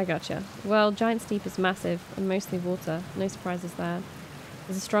it. I gotcha. Well, Giant Steep is massive and mostly water. No surprises there.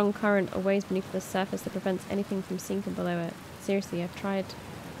 There's a strong current of waves beneath the surface that prevents anything from sinking below it. Seriously, I've tried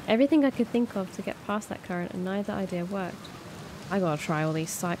everything I could think of to get past that current and neither idea worked. I gotta try all these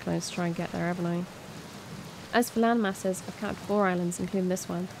cyclones to try and get there, haven't I? As for land masses, I've counted 4 islands, including this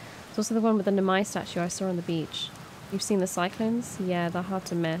one. It's also the one with the Namai statue I saw on the beach. You've seen the cyclones? Yeah, they're hard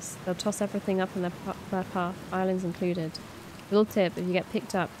to miss. They'll toss everything up in their path, islands included. Little tip, if you get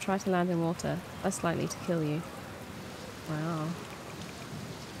picked up, try to land in water. Less likely to kill you. Wow.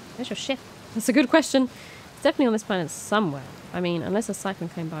 Where's your ship? That's a good question. It's definitely on this planet somewhere. I mean, unless a cyclone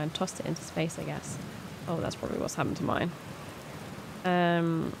came by and tossed it into space, I guess. Oh, that's probably what's happened to mine.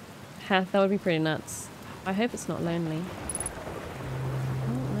 That would be pretty nuts. I hope it's not lonely.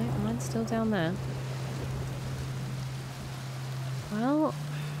 Oh, no, mine's still down there. Well,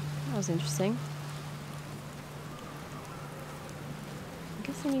 that was interesting. I'm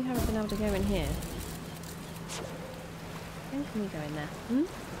guessing you haven't been able to go in here. When can we go in there? Hmm?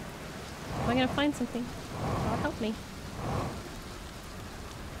 Am I going to find something? God, help me.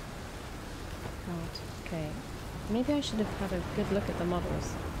 God, okay. Maybe I should have had a good look at the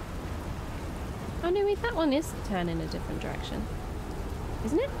models. Oh no, wait, that one is turning in a different direction.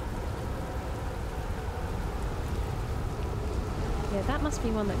 Isn't it? Yeah, that must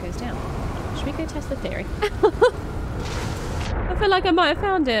be one that goes down. Should we go test the theory? I feel like I might have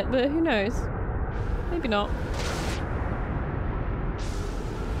found it, but who knows? Maybe not.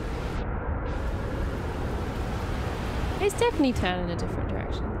 It's definitely turning in a different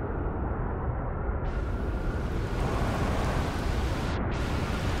direction.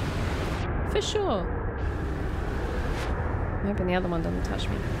 For sure. I'm hoping the other one doesn't touch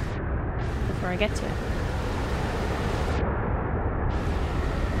me before I get to it.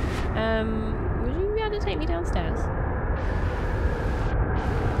 Would you be able to take me downstairs?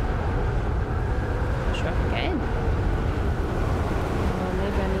 Not sure I can get in. Oh,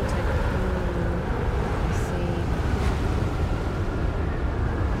 maybe I need to... let's see.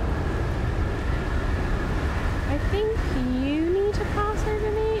 I think you need to pass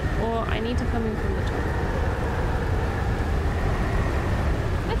over me, or I need to come in from the top.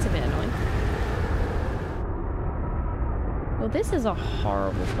 That's a bit annoying. Well, this is a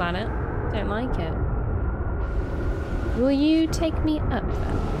horrible planet. Don't like it. Will you take me up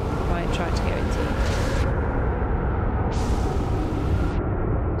then? If I try to go into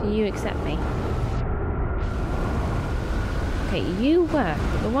you? Do you accept me? Okay, you were.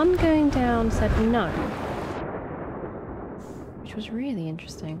 The one going down said no. Which was really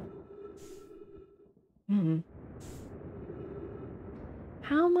interesting.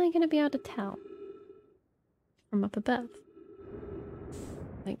 How am I going to be able to tell from up above?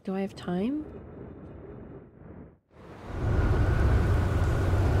 Like, do I have time?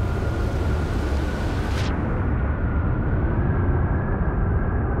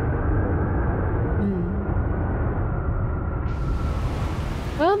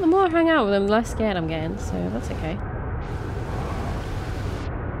 Well, the more I hang out with them, the less scared I'm getting, so that's okay.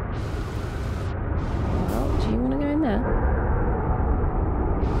 Well, do you want to go in there?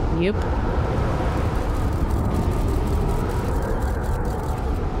 Yep.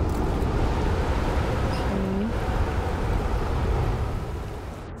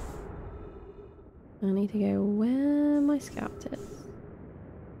 I need to go where my scout is.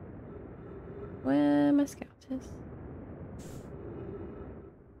 Where my scout is.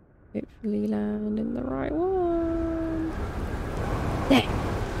 Hopefully land in the right one. There!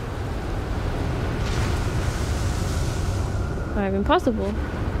 Kind of impossible.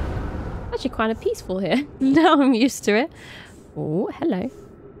 Actually kind of peaceful here. Now I'm used to it. Oh, hello.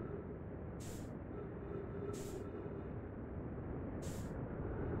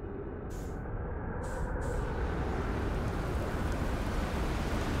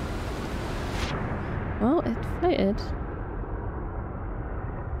 Well, it floated.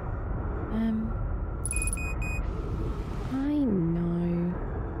 I know.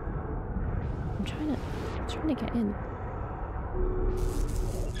 I'm trying to get in.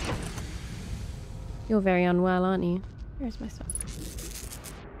 You're very unwell, aren't you? Where's my stuff?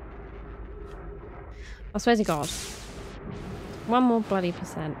 I swear to God. 1 more bloody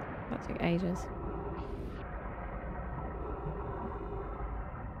 %. That took ages.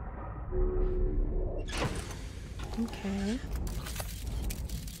 Okay.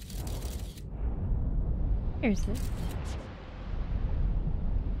 Here's it.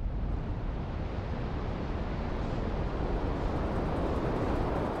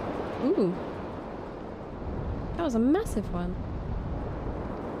 Ooh. That was a massive one.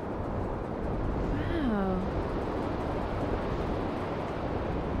 Wow.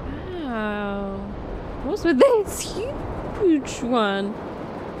 Wow. What's with this huge one?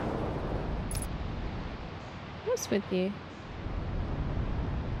 What's with you?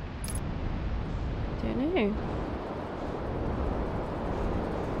 Don't know.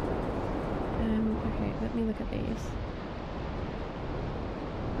 Okay, let me look at these.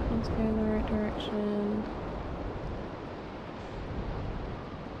 That one's going in the right direction.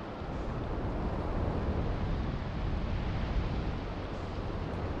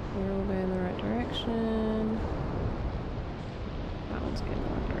 They're all going in the right direction. That one's going in the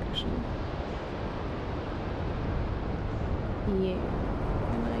right direction. You.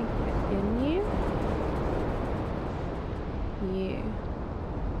 Can I get in you? You.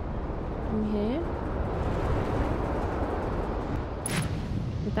 From here.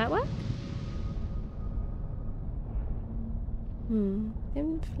 Did that work?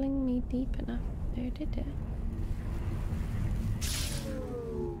 Didn't fling me deep enough. No, did it?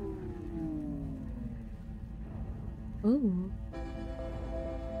 Ooh.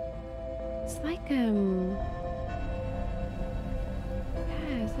 It's like, yeah,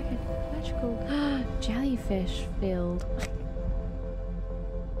 it's like a magical jellyfish field.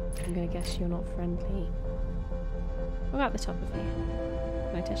 I'm gonna guess you're not friendly. What about the top of you?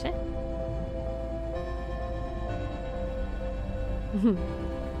 Can I touch it?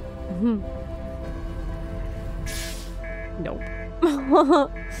 Nope.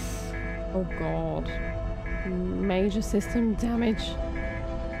 Oh god. Major system damage.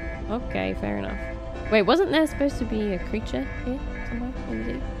 Okay, fair enough. Wait, wasn't there supposed to be a creature here somewhere in the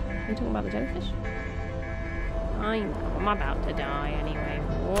zoo? Are you talking about the jellyfish? I know, I'm about to die anyway.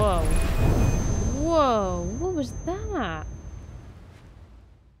 Whoa. Whoa, what was that?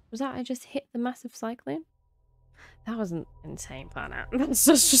 Was that I just hit the massive cyclone? That was an insane plan out. That's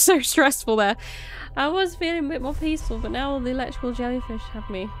just so stressful there. I was feeling a bit more peaceful, but now all the electrical jellyfish have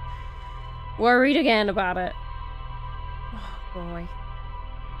me worried again about it. Oh boy.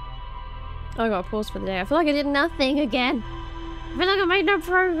 I gotta pause for the day. I feel like I did nothing again. I feel like I made no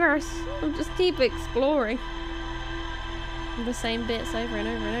progress. I'll just keep exploring the same bits over and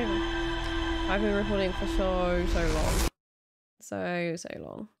over and over. I've been recording for so long. So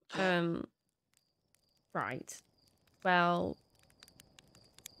long. Right. Well,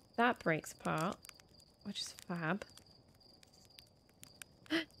 that breaks apart, which is fab.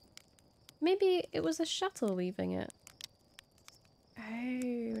 Maybe it was a shuttle leaving it. Oh,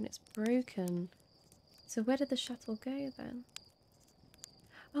 and it's broken. So where did the shuttle go then?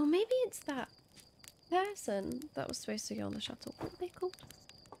 Oh, maybe it's that person that was supposed to go on the shuttle. What are they called?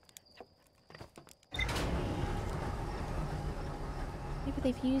 Maybe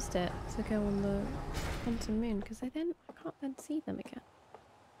they've used it to go on the quantum moon, because I can't then see them again.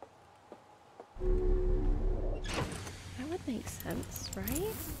 That would make sense, right?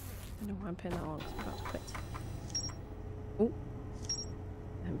 I don't know why I'm putting that on, because I'm about to quit. Oh,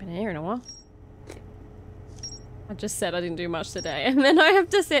 I haven't been here in a while. I just said I didn't do much today, and then I have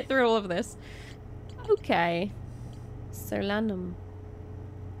to sit through all of this. Okay. Solanum.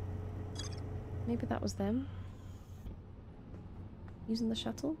 Maybe that was them. Using the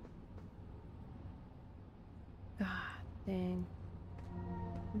shuttle? God dang.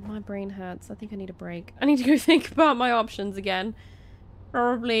 My brain hurts. I think I need a break. I need to go think about my options again.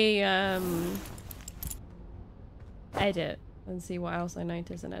 Probably, edit and see what else I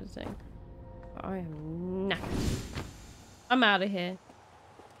notice in editing. But I am knackered. I'm out of here.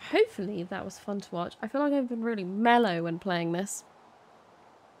 Hopefully that was fun to watch. I feel like I've been really mellow when playing this.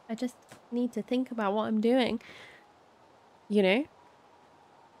 I just need to think about what I'm doing. You know?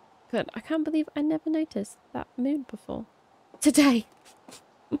 Good. I can't believe I never noticed that moon before. Today!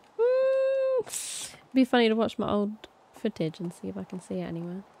 Be funny to watch my old footage and see if I can see it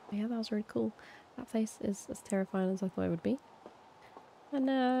anywhere. But yeah, that was really cool. That place is as terrifying as I thought it would be.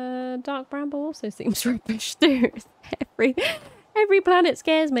 And Dark Bramble also seems rubbish too. Every planet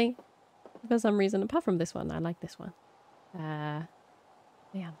scares me for some reason. Apart from this one, I like this one. Yeah,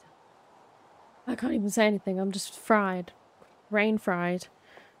 I'm done. I can't even say anything. I'm just fried, brain fried.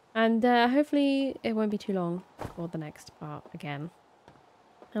 And hopefully it won't be too long for the next part again.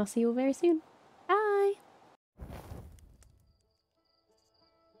 And I'll see you all very soon.